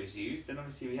never know he was used, and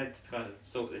obviously we had to kind of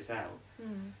sort this out.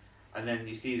 And then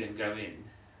you see them go in,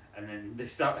 and then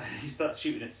he starts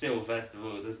shooting at Sil first of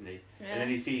all, doesn't he? Yeah. And then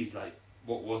he sees like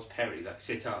what was Perry like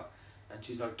sit up, and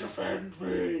she's like, defend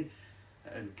me,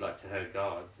 and like to her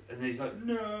guards, and then he's like,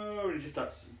 no, and he just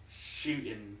starts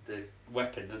shooting the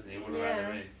weapon, doesn't he, all around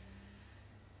the room.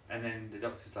 And then the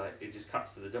Doctor's like, it just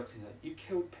cuts to the Doctor, he's like, you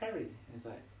killed Perry. And he's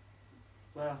like,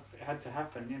 well, it had to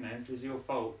happen, you know, this is your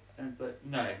fault. And it's like,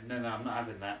 no, I'm not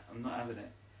having that. I'm not having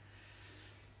it.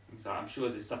 And so I'm sure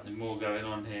there's something more going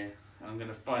on here. I'm going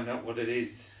to find out what it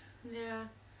is. Yeah.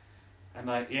 And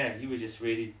like, yeah, you were just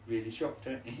really, really shocked,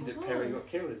 weren't you, that Perry got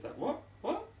killed. It's like, what?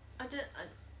 I don't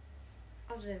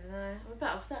even know. I'm a bit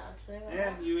upset actually.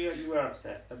 Yeah, you were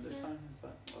upset at the time. It's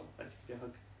like, well, let's give you a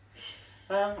hug.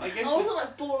 I guess. I wasn't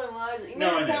like bawling my eyes. You made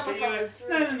it sound like I was.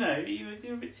 No. You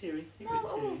were a bit teary. No, I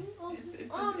wasn't.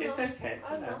 It's okay.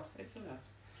 It's allowed.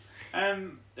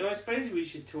 I suppose we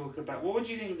should talk about. What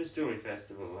do you think of the story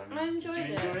first of all? I enjoyed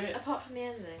it. Apart from the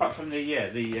ending. Apart from the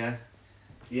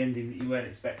ending that you weren't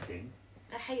expecting.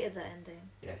 I hated that ending.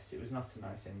 Yes, it was not a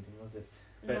nice ending, was it?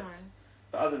 No.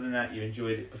 But other than that, you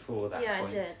enjoyed it before that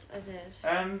point. Yeah, I did.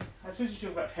 I suppose you should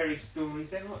talk about Perry's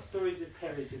stories then. What stories of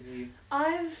Perry's have you...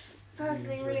 I've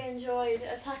personally really enjoyed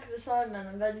Attack of the Cybermen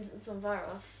and Vengeance on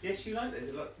Varos. Yes, you like those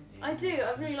a lot, didn't you? I do.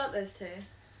 I really like those two.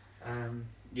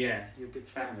 Yeah, you're a big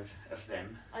fan of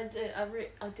them. I do. I really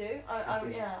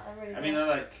I mean, I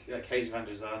like Cage of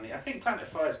Androzani. I think Planet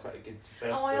Fire is quite a good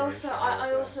first story.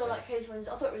 I also like Cage of Androzani.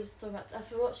 I thought it was talking about. I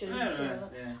forgot you.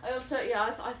 I also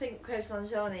I think Cage of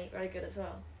Androzani very good as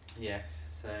well. Yes.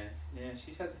 So yeah,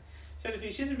 she's had a few.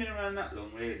 She hasn't been around that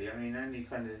long, really. I mean, only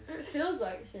kind of. It feels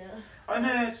like she. I know.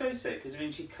 I suppose so, because I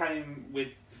mean, she came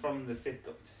from the 5th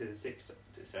Doctor to the 6th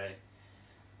Doctor.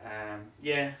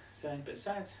 So but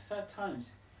sad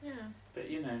times. Yeah. But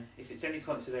you know, if it's any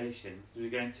consolation,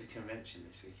 we're going to a convention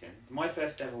this weekend. My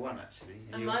first ever one, actually.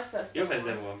 And my first. Your first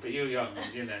ever one, but you're young,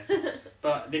 you know.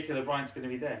 But Nicola Bryant's going to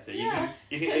be there, so you can.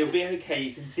 It'll be okay.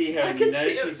 You can see her, and you know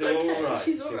she's all right.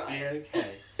 She'll be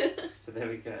okay. So there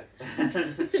we go.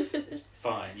 It's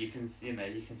fine. You can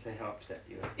say how upset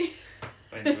you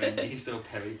were when you saw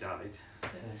Perry died.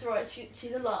 So. It's alright.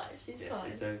 She's alive. She's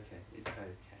fine. It's okay.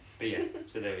 But yeah,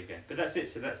 so there we go. But that's it.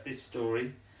 So that's this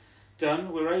story.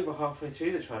 Done. We're over halfway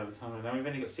through the Trial of a Time Lord now. We've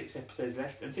only got 6 episodes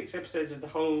left, and 6 episodes of the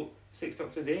whole 6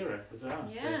 Doctors era as well.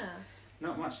 Yeah. So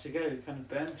not much to go. We kind of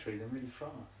burn through them really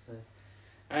fast. So,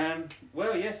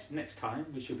 well, yes. Next time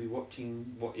we shall be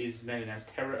watching what is known as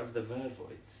Terror of the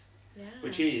Vervoids,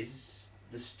 which is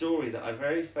the story that I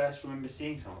very first remember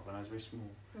seeing some of when I was very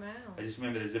small. Wow. I just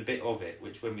remember there's a bit of it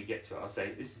which, when we get to it, I'll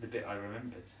say this is the bit I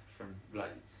remembered from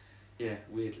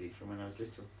weirdly from when I was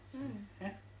little. So,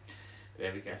 yeah.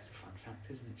 There we go. It's a fun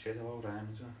fact, isn't it? Shows how old I am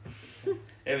as well. So,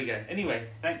 there we go. Anyway,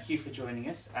 thank you for joining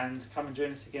us, and come and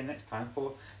join us again next time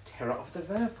for Terror of the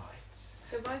Vervoids.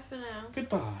 Goodbye for now.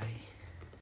 Goodbye.